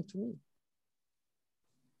happening to me.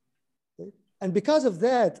 Right? And because of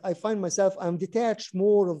that, I find myself, I'm detached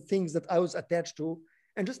more of things that I was attached to,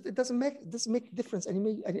 and just it doesn't make a difference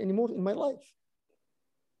anymore in my life.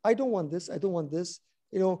 I don't want this. I don't want this.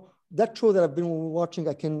 You know, that show that I've been watching,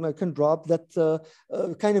 I can drop. That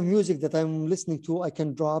kind of music that I'm listening to, I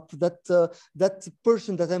can drop. That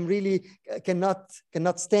person that I'm really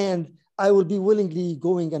cannot stand, I will be willingly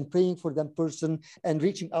going and praying for that person and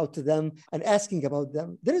reaching out to them and asking about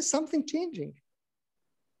them. There is something changing.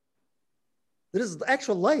 There is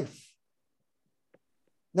actual life,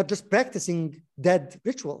 not just practicing dead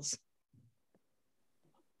rituals.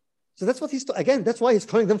 So that's what he's, again, that's why he's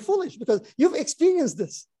calling them foolish, because you've experienced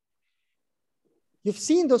this. You've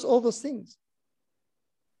seen all those things.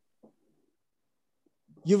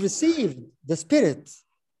 You've received the Spirit.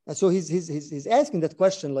 And so he's asking that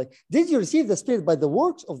question, like, did you receive the Spirit by the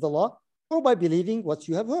works of the law or by believing what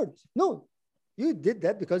you have heard? No, you did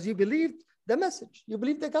that because you believed the message. You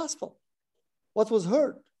believed the gospel, what was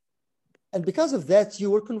heard. And because of that,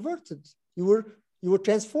 you were converted. You were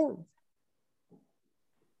transformed.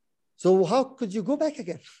 So how could you go back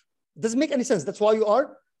again? It doesn't make any sense. That's why you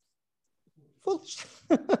are foolish.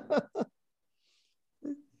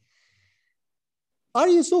 Are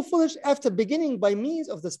you so foolish after beginning by means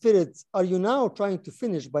of the Spirit? Are you now trying to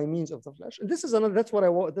finish by means of the flesh? And this is another. That's what I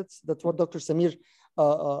want. That's what Dr. Samir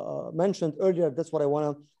mentioned earlier. That's what I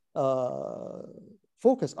want to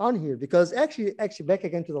focus on here, because actually back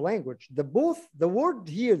again to the language. The word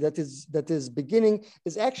here that is beginning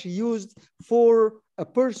is actually used for a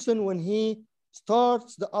person when he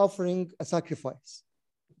starts the offering a sacrifice.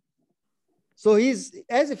 So he's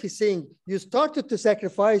as if he's saying, you started to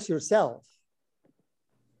sacrifice yourself,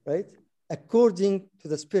 right? According to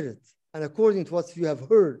the Spirit and according to what you have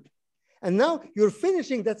heard. And now you're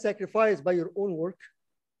finishing that sacrifice by your own work.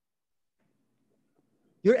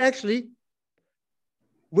 You're actually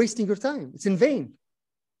wasting your time. It's in vain.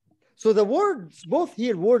 So the words, both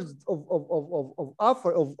here, words of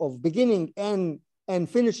offer, of beginning and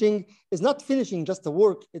finishing, is not finishing just the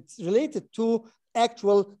work. It's related to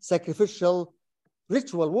actual sacrificial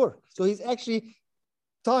ritual work. So he's actually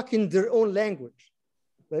talking their own language,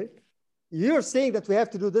 right? You're saying that we have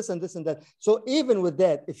to do this and this and that. So even with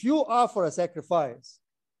that, if you offer a sacrifice,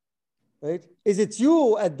 right, is it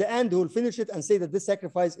you at the end who will finish it and say that this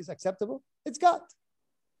sacrifice is acceptable? It's God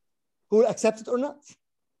who will accept it or not.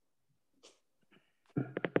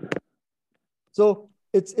 So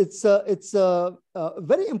it's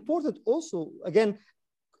very important also, again,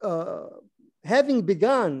 having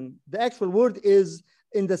begun, the actual word is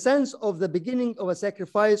in the sense of the beginning of a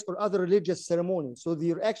sacrifice or other religious ceremony. So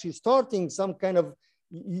you're actually starting some kind of,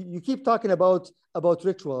 you keep talking about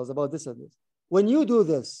rituals, about this and this. When you do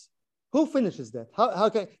this, who finishes that? How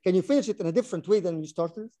can you finish it in a different way than you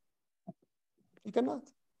started? You cannot.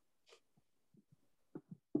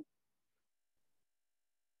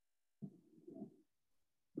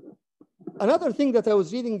 Another thing that I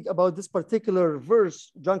was reading about this particular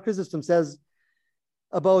verse, John Chrysostom says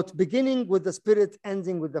about beginning with the Spirit,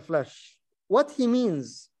 ending with the flesh. What he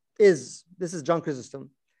means is, this is John Chrysostom,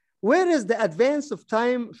 whereas the advance of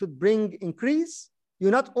time should bring increase, you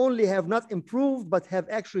not only have not improved, but have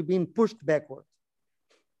actually been pushed backward.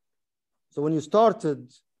 So when you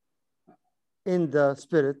started in the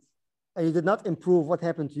Spirit and you did not improve, what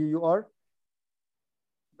happened to you? You are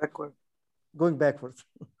backward, going backwards.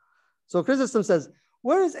 So Chrysostom says,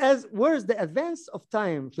 whereas the advance of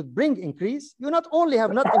time should bring increase, you not only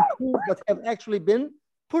have not improved, but have actually been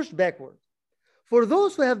pushed backward. For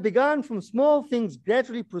those who have begun from small things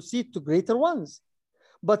gradually proceed to greater ones.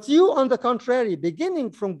 But you, on the contrary,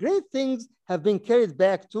 beginning from great things, have been carried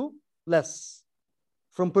back to less.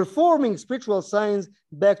 From performing spiritual signs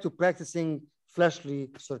back to practicing fleshly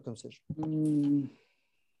circumcision.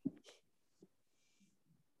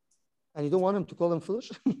 And you don't want him to call them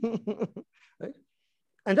foolish, right?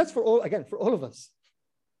 And that's for all, again, for all of us.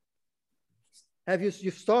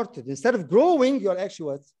 You've started, instead of growing, you're actually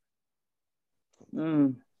what?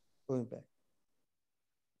 Going back.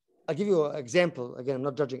 I'll give you an example. Again, I'm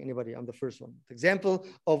not judging anybody. I'm the first one. Example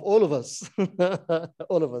of all of us,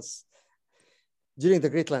 all of us. during the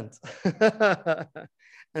Great Lent.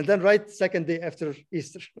 And then right second day after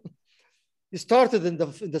Easter. He started in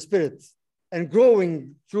the Spirit and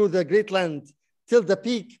growing through the Great Lent till the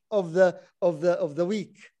peak of the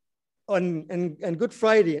week and Good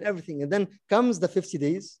Friday and everything. And then comes the 50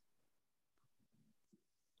 days.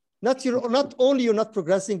 Not only you're not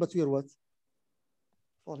progressing, but you're what?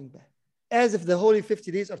 Falling back. As if the holy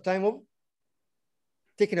 50 days are time of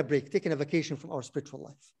taking a break, taking a vacation from our spiritual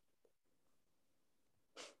life.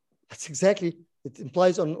 That's exactly, it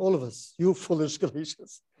implies on all of us, you foolish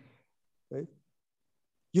Galatians, right?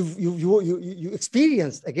 You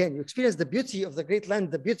experienced, again, you experienced the beauty of the Great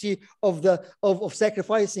Lent, the beauty of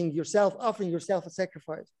sacrificing yourself, offering yourself a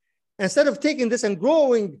sacrifice. Instead of taking this and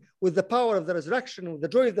growing with the power of the resurrection, with the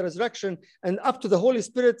joy of the resurrection, and up to the Holy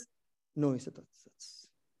Spirit, no, he said,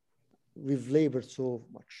 we've labored so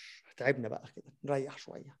much. تعبنا بقى كده نريح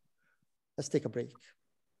شوية. Let's take a break.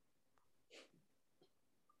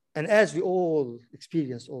 And as we all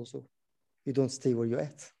experience also, you don't stay where you're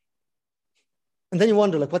at. And then you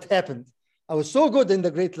wonder, like, what happened? I was so good in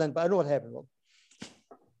the Great Lent, but I know what happened. Well,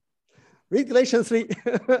 read Galatians 3.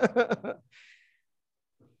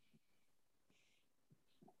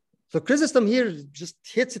 So Chrysostom here just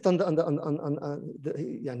hits it on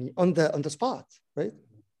the spot, right?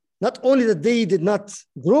 Not only that they did not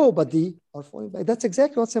grow, but they are falling back. That's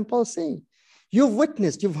exactly what St. Paul is saying. You've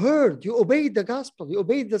witnessed, you've heard, you obeyed the gospel, you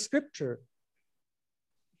obeyed the scripture.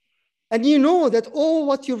 And you know that all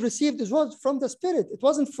what you've received was from the Spirit. It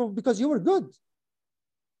wasn't because you were good.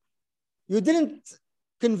 You didn't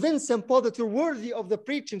convince St. Paul that you're worthy of the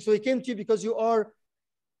preaching, so he came to you because you are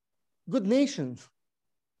good nation.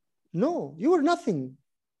 No, you were nothing.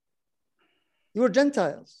 You were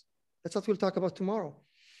Gentiles. That's what we'll talk about tomorrow.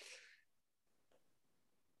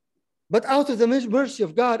 But out of the mercy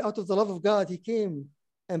of God, out of the love of God, he came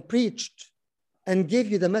and preached and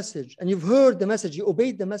gave you the message. And you've heard the message, you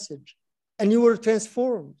obeyed the message, and you were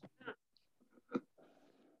transformed.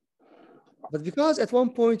 But because at one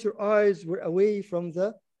point your eyes were away from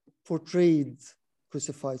the portrayed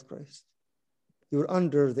crucified Christ, you were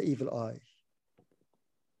under the evil eye.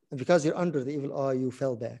 And because you're under the evil eye, you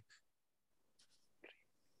fell back.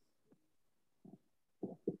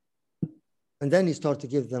 And then he started to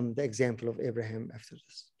give them the example of Abraham after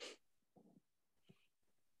this.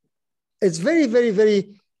 It's very, very,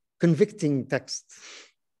 very convicting text.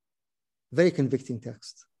 Very convicting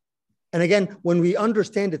text. And again, when we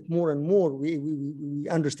understand it more and more, we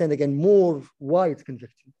understand again more why it's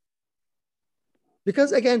convicting.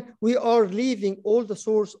 Because again, we are leaving all the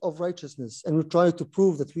source of righteousness and we try to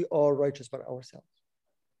prove that we are righteous by ourselves.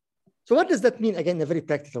 So what does that mean? Again, a very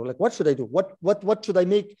practical, like what should I do? What should I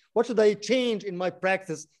make? What should I change in my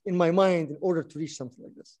practice, in my mind in order to reach something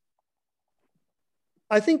like this?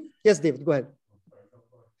 I think, yes, David, go ahead.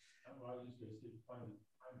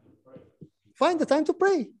 Find the time to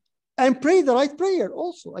pray and pray the right prayer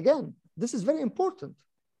also. Again, this is very important.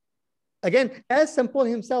 Again, as St. Paul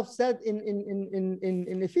himself said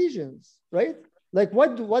in Ephesians, right? Like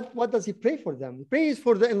what does he pray for them? He prays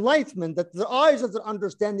for the enlightenment, that the eyes of their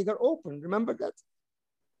understanding are open. Remember that?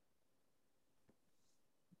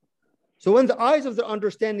 So when the eyes of their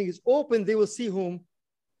understanding is open, they will see whom?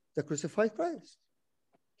 The crucified Christ.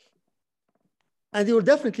 And they will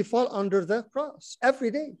definitely fall under the cross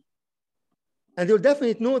every day. And they will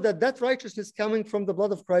definitely know that that righteousness is coming from the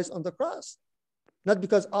blood of Christ on the cross. Not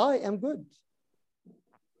because I am good.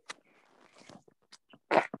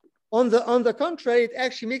 On the contrary, it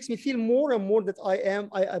actually makes me feel more and more that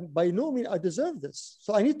I by no means I deserve this.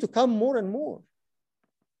 So I need to come more and more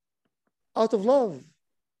out of love.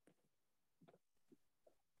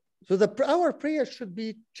 So our prayer should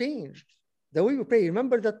be changed. The way we pray.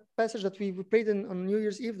 Remember that passage that we prayed on New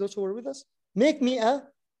Year's Eve, those who were with us? Make me an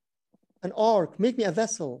ark, make me a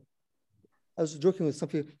vessel. I was joking with some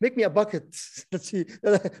people. Make me a bucket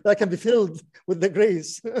that I can be filled with the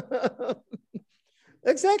grace.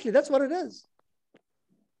 Exactly, that's what it is.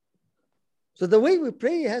 So the way we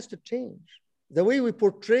pray has to change. The way we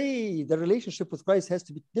portray the relationship with Christ has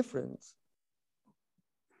to be different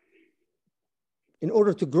in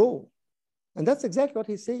order to grow. And that's exactly what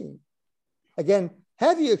he's saying. Again,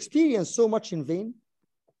 have you experienced so much in vain?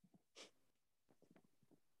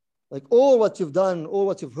 Like all what you've done, all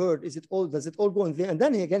what you've heard, does it all go in vain? And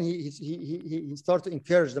then he started to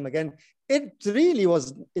encourage them again. It really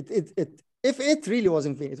was, if it really was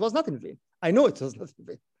in vain, it was not in vain. I know it was not in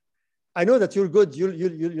vain. I know that you're good,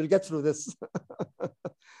 you'll get through this.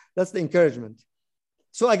 That's the encouragement.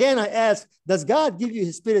 So again, I ask, does God give you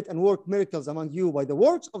his Spirit and work miracles among you by the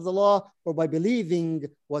works of the law or by believing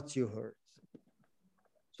what you heard?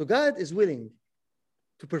 So God is willing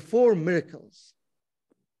to perform miracles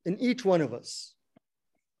in each one of us.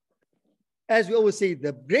 As we always say,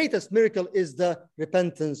 the greatest miracle is the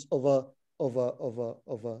repentance of a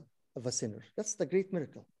sinner. That's the great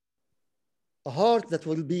miracle. A heart that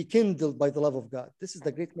will be kindled by the love of God. This is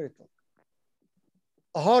the great miracle.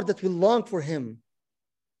 A heart that will long for him.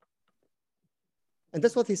 And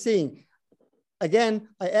that's what he's saying. Again,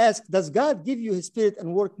 I ask, does God give you his spirit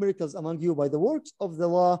and work miracles among you by the works of the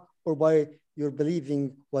law or by your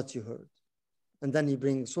believing what you heard? And then he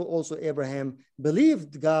brings, so also Abraham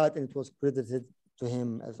believed God and it was credited to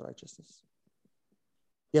him as righteousness.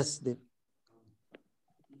 Yes, Dave.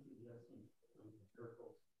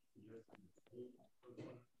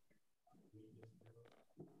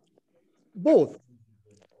 Both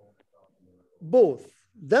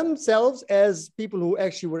themselves as people who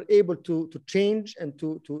actually were able to change and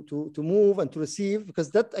to move and to receive, because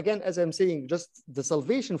that, again, as I'm saying, just the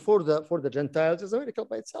salvation for the Gentiles is a miracle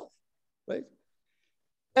by itself, right?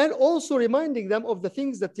 And also reminding them of the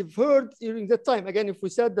things that they've heard during that time. Again, if we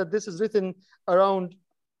said that this is written around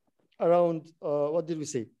what did we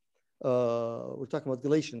say? We're talking about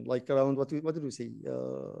Galatians, like around what did we say?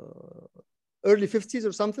 Early 50s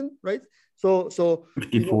or something, right? So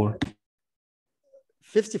 54. You know,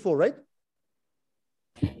 54, right?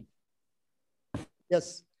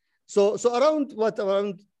 Yes. So around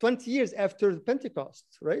 20 years after Pentecost,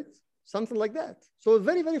 right? Something like that. So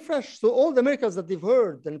very, very fresh. So all the miracles that they've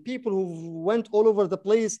heard and people who went all over the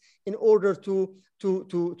place in order to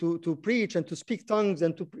preach and to speak tongues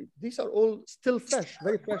and these are all still fresh,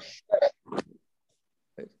 very fresh.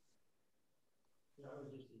 Right? Yeah, I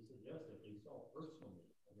would just suggest that they saw personally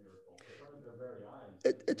a miracle in front of their very eyes.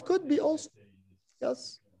 It could be also,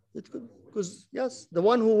 yes, it could, because yes, the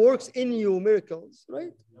one who works in you miracles,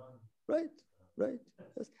 right? Right.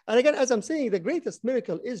 Yes. And again, as I'm saying, the greatest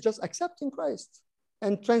miracle is just accepting Christ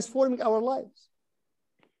and transforming our lives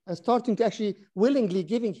and starting to actually willingly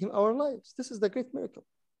giving him our lives. This is the great miracle.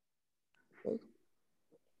 Right?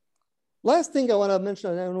 Last thing I want to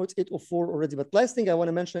mention, I know it's 8:04 already, but last thing I want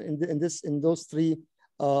to mention in those three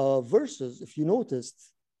verses, if you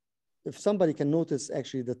noticed, if somebody can notice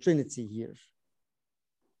actually the Trinity here.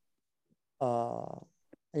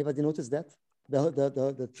 Anybody notice that?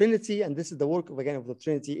 The Trinity, and this is the work of the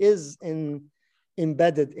Trinity, is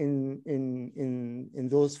embedded in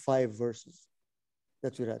those 5 verses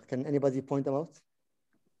that we read. Can anybody point them out?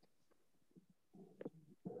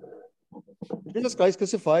 Jesus Christ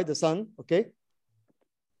crucified, the Son, okay?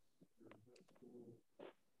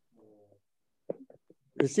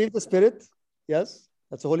 Received the Spirit, yes,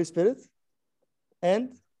 that's the Holy Spirit.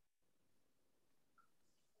 And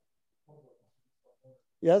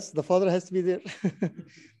yes, the Father has to be there,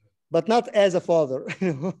 but not as a father.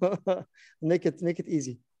 make it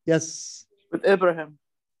easy. Yes. With Abraham.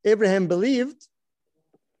 Abraham believed.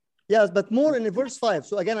 Yes, but more in verse 5.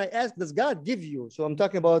 So again, I ask, does God give you? So I'm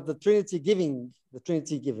talking about the Trinity giving,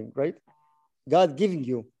 right? God giving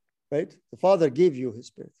you, right? The Father gave you his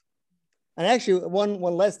Spirit. And actually, one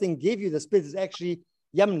last thing, gave you the Spirit is actually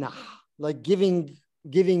yamnah, like giving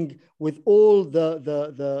with all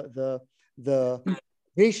the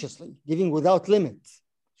graciously, giving without limit.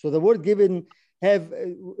 So the word given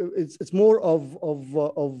it's more of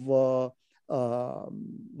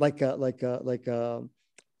like a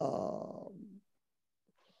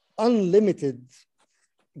unlimited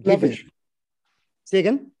giving. Lavish. Say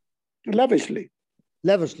again? Lavishly.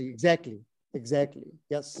 Lavishly, exactly.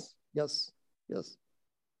 Yes.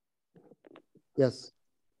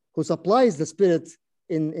 Who supplies the Spirit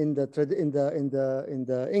in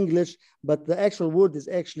the English, but the actual word is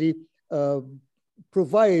actually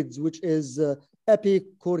provides, which is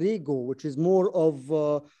epikorigo, which is more of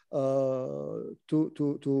to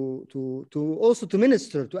also to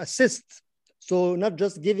minister, to assist. So not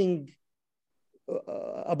just giving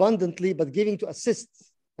abundantly, but giving to assist.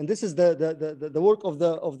 And this is the work of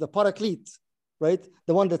the paraclete, right?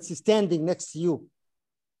 The one that's standing next to you,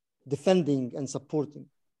 defending and supporting.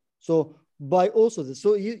 So by also this,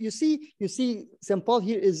 so you see, St. Paul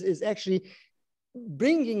here is actually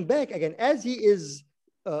bringing back again, as he is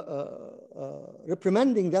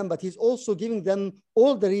reprimanding them, but he's also giving them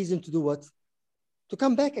all the reason to do what? To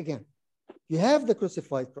come back again. You have the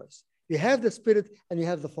crucified Christ, you have the Spirit, and you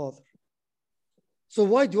have the Father. So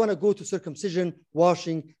why do you want to go to circumcision,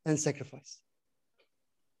 washing, and sacrifice?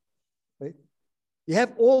 Right? You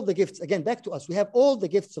have all the gifts. Again, back to us. We have all the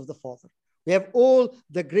gifts of the Father. We have all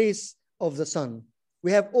the grace of the Son.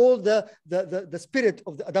 We have all the Spirit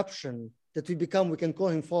of the adoption that we become. We can call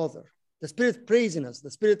him Father. The Spirit praising us.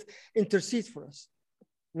 The Spirit intercedes for us.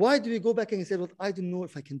 Why do we go back and say, well, I don't know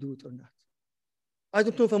if I can do it or not? I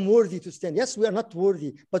don't know if I'm worthy to stand. Yes, we are not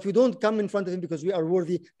worthy, but we don't come in front of him because we are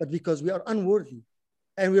worthy, but because we are unworthy.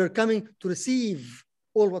 And we are coming to receive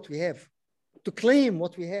all what we have, to claim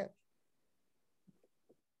what we have.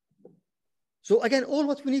 So again, all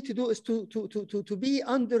what we need to do is to be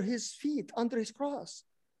under his feet, under his cross,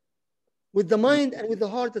 with the mind and with the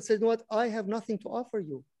heart that says, you know what, I have nothing to offer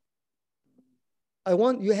you.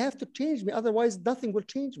 You have to change me, otherwise nothing will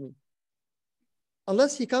change me.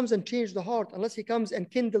 Unless he comes and change the heart, unless he comes and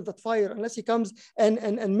kindle that fire, unless he comes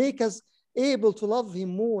and make us able to love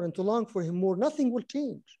him more and to long for him more, nothing will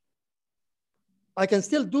change. I can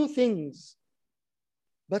still do things,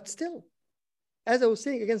 but still, as I was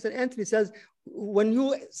saying again, St. Anthony says, when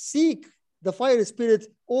you seek the fire spirit,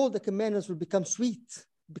 all the commandments will become sweet,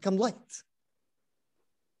 become light.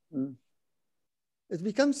 It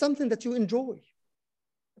becomes something that you enjoy.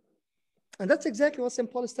 And that's exactly what St.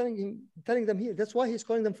 Paul is telling them here. That's why he's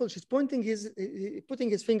calling them foolish. He's putting his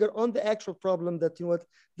finger on the actual problem that, you know what,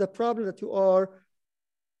 the problem that you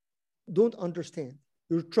don't understand.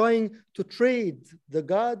 You're trying to trade the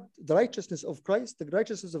righteousness of Christ, the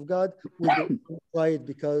righteousness of God, with your pride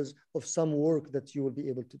because of some work that you will be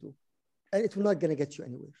able to do. And it's not going to get you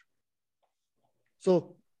anywhere.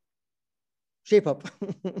 So, shape up.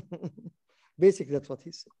 Basically, that's what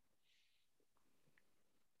he said.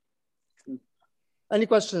 Any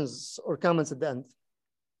questions or comments at the end?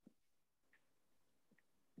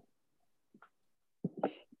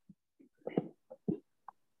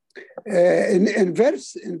 In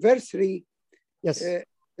verse 3. Yes.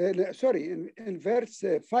 In verse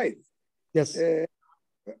 5. Yes.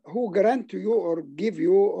 Who grant to you or give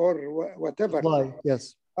you or whatever. Why?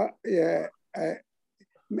 Yes.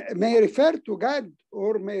 May refer to God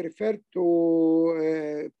or may refer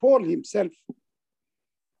to Paul himself,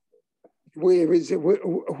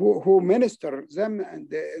 who minister them and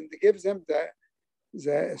gives them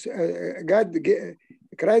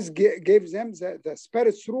Christ gave them the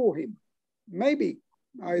Spirit through him. Maybe,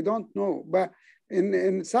 I don't know, but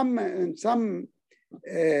in some it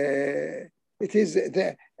is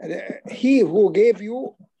he who gave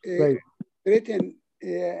you right. written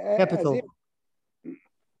capital.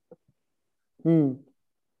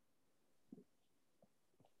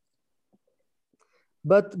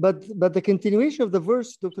 But the continuation of the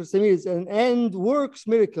verse, Dr. Samir, is and works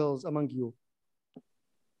miracles among you.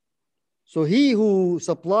 So he who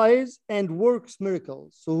supplies and works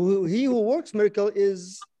miracles. So he who works miracle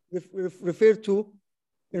is referred to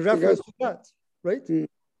in reference to God, right?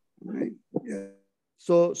 Right. Yeah.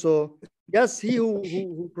 So yes, he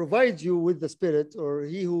who provides you with the Spirit, or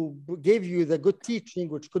he who gave you the good teaching,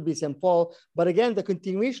 which could be St. Paul. But again, the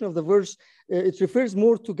continuation of the verse, it refers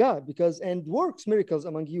more to God, because and works miracles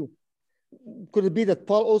among you. Could it be that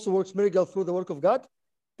Paul also works miracles through the work of God?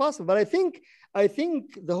 Possible, but I think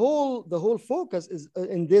the whole focus is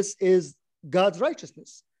in this is God's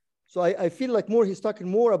righteousness. So I feel like he's talking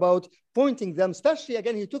more about pointing them, especially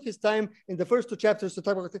again, he took his time in the first 2 chapters to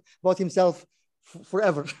talk about himself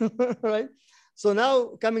forever, right? So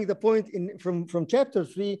now coming the point from chapter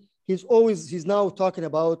 3, he's now talking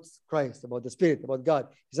about Christ, about the Spirit, about God.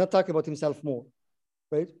 He's not talking about himself more,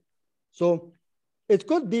 right? So it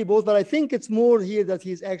could be both, but I think it's more here that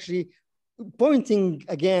he's actually pointing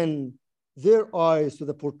again their eyes to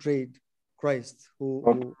the portrayed Christ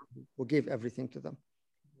who gave everything to them.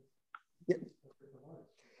 Yeah.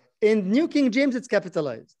 In New King James, it's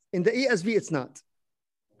capitalized. In the ESV, it's not.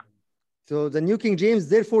 So the New King James,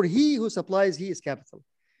 therefore, he who supplies, he is capital.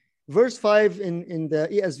 Verse 5 in the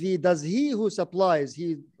ESV, does he who supplies,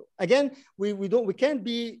 he, again, we can't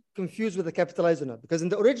be confused with the capitalized or not, because in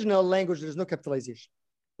the original language, there's no capitalization,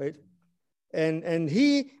 right? And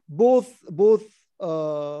he, both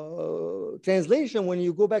translation, when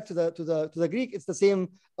you go back to the Greek, it's the same,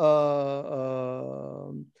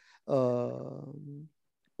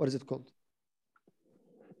 what is it called?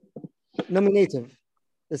 Nominative.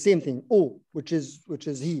 The same thing, which is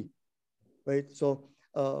he, right? So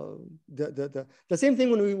the same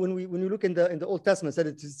thing when we look in the Old Testament, said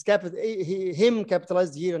it's him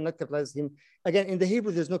capitalized here and not capitalized him. Again, in the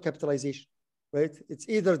Hebrew, there's no capitalization, right? It's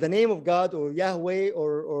either the name of God or Yahweh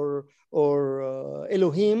or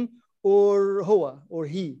Elohim or Hoa or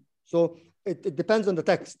he. So it depends on the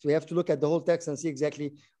text. We have to look at the whole text and see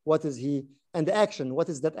exactly what is he and the action. What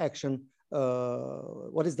is that action?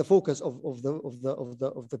 What is the focus of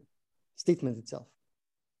the statement itself?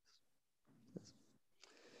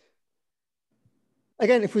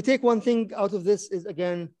 Again, if we take one thing out of this, is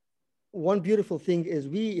again, one beautiful thing is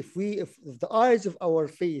if the eyes of our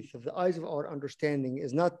faith, if the eyes of our understanding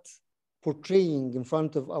is not portraying in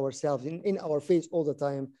front of ourselves, in our face all the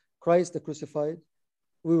time, Christ the crucified,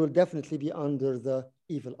 we will definitely be under the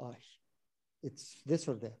evil eye. It's this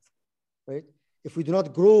or that, right? If we do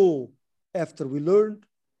not grow after we learned,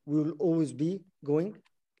 we will always be going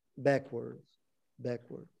backwards,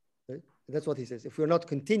 right? That's what he says. If we're not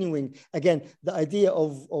continuing, again, the idea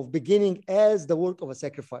of beginning as the work of a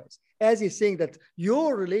sacrifice, as he's saying that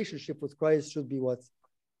your relationship with Christ should be what?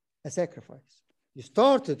 A sacrifice. You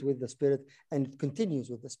started with the Spirit and it continues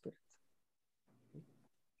with the Spirit.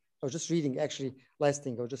 I was just reading, actually, last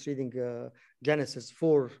thing, I was just reading Genesis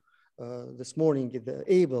 4 this morning, the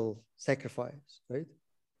Abel sacrifice, right?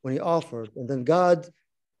 When he offered, and then God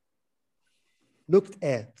looked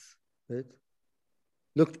at, right?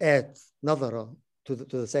 Looked at Nadara to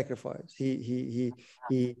the sacrifice. He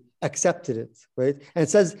accepted it, right? And it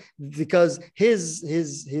says because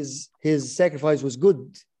his sacrifice was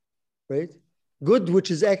good, right? Good,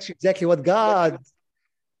 which is actually exactly what God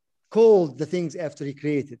called the things after he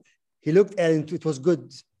created. He looked at it, it was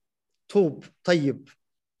good. Tub, tayyib,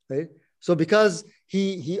 right? So because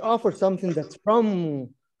he offered something that's from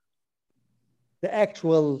the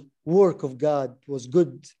actual work of God was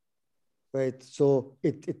good, right? So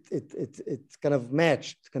it kind of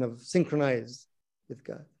matched, kind of synchronized with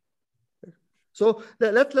God. So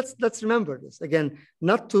let's remember this again,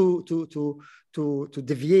 not to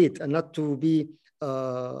deviate and not to be.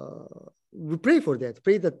 We pray for that.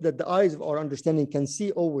 Pray that the eyes of our understanding can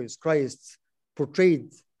see always Christ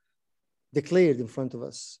portrayed, declared in front of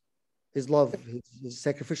us, his love, his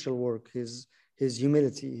sacrificial work, his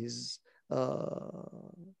humility, his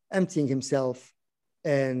emptying himself,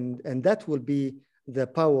 and that will be the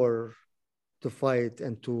power to fight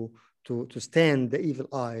and to stand the evil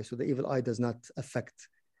eye, so the evil eye does not affect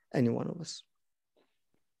any one of us.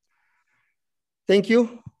 Thank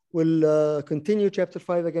you. We'll continue chapter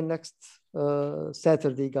 5 again next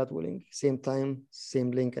Saturday, God willing. Same time,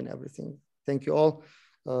 same link and everything. Thank you all.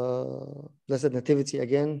 Blessed Nativity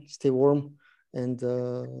again. Stay warm and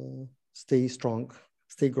stay strong.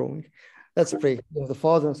 Stay growing. Let's pray. In the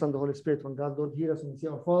Father and Son and the Holy Spirit, when God, Lord, hear us and see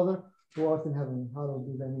our Father who art in heaven, hallowed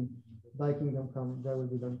be thy name. Thy kingdom come, thy will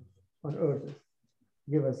be done on earth.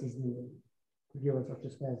 Give us this day. Forgive us our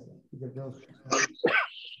trespasses. Forgive those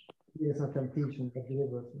lead us not temptation, but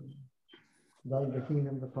deliver us. Thine the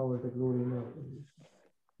kingdom, the power, the glory, and the love.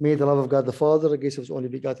 May the love of God the Father, the grace of His only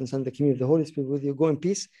begotten Son, the communion of the Holy Spirit with you. Go in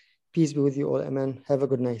peace. Peace be with you all. Amen. Have a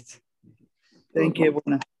good night. Thank you,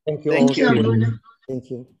 Abuna. Thank you Thank all. you. Thank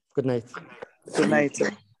you. Good night. Good night.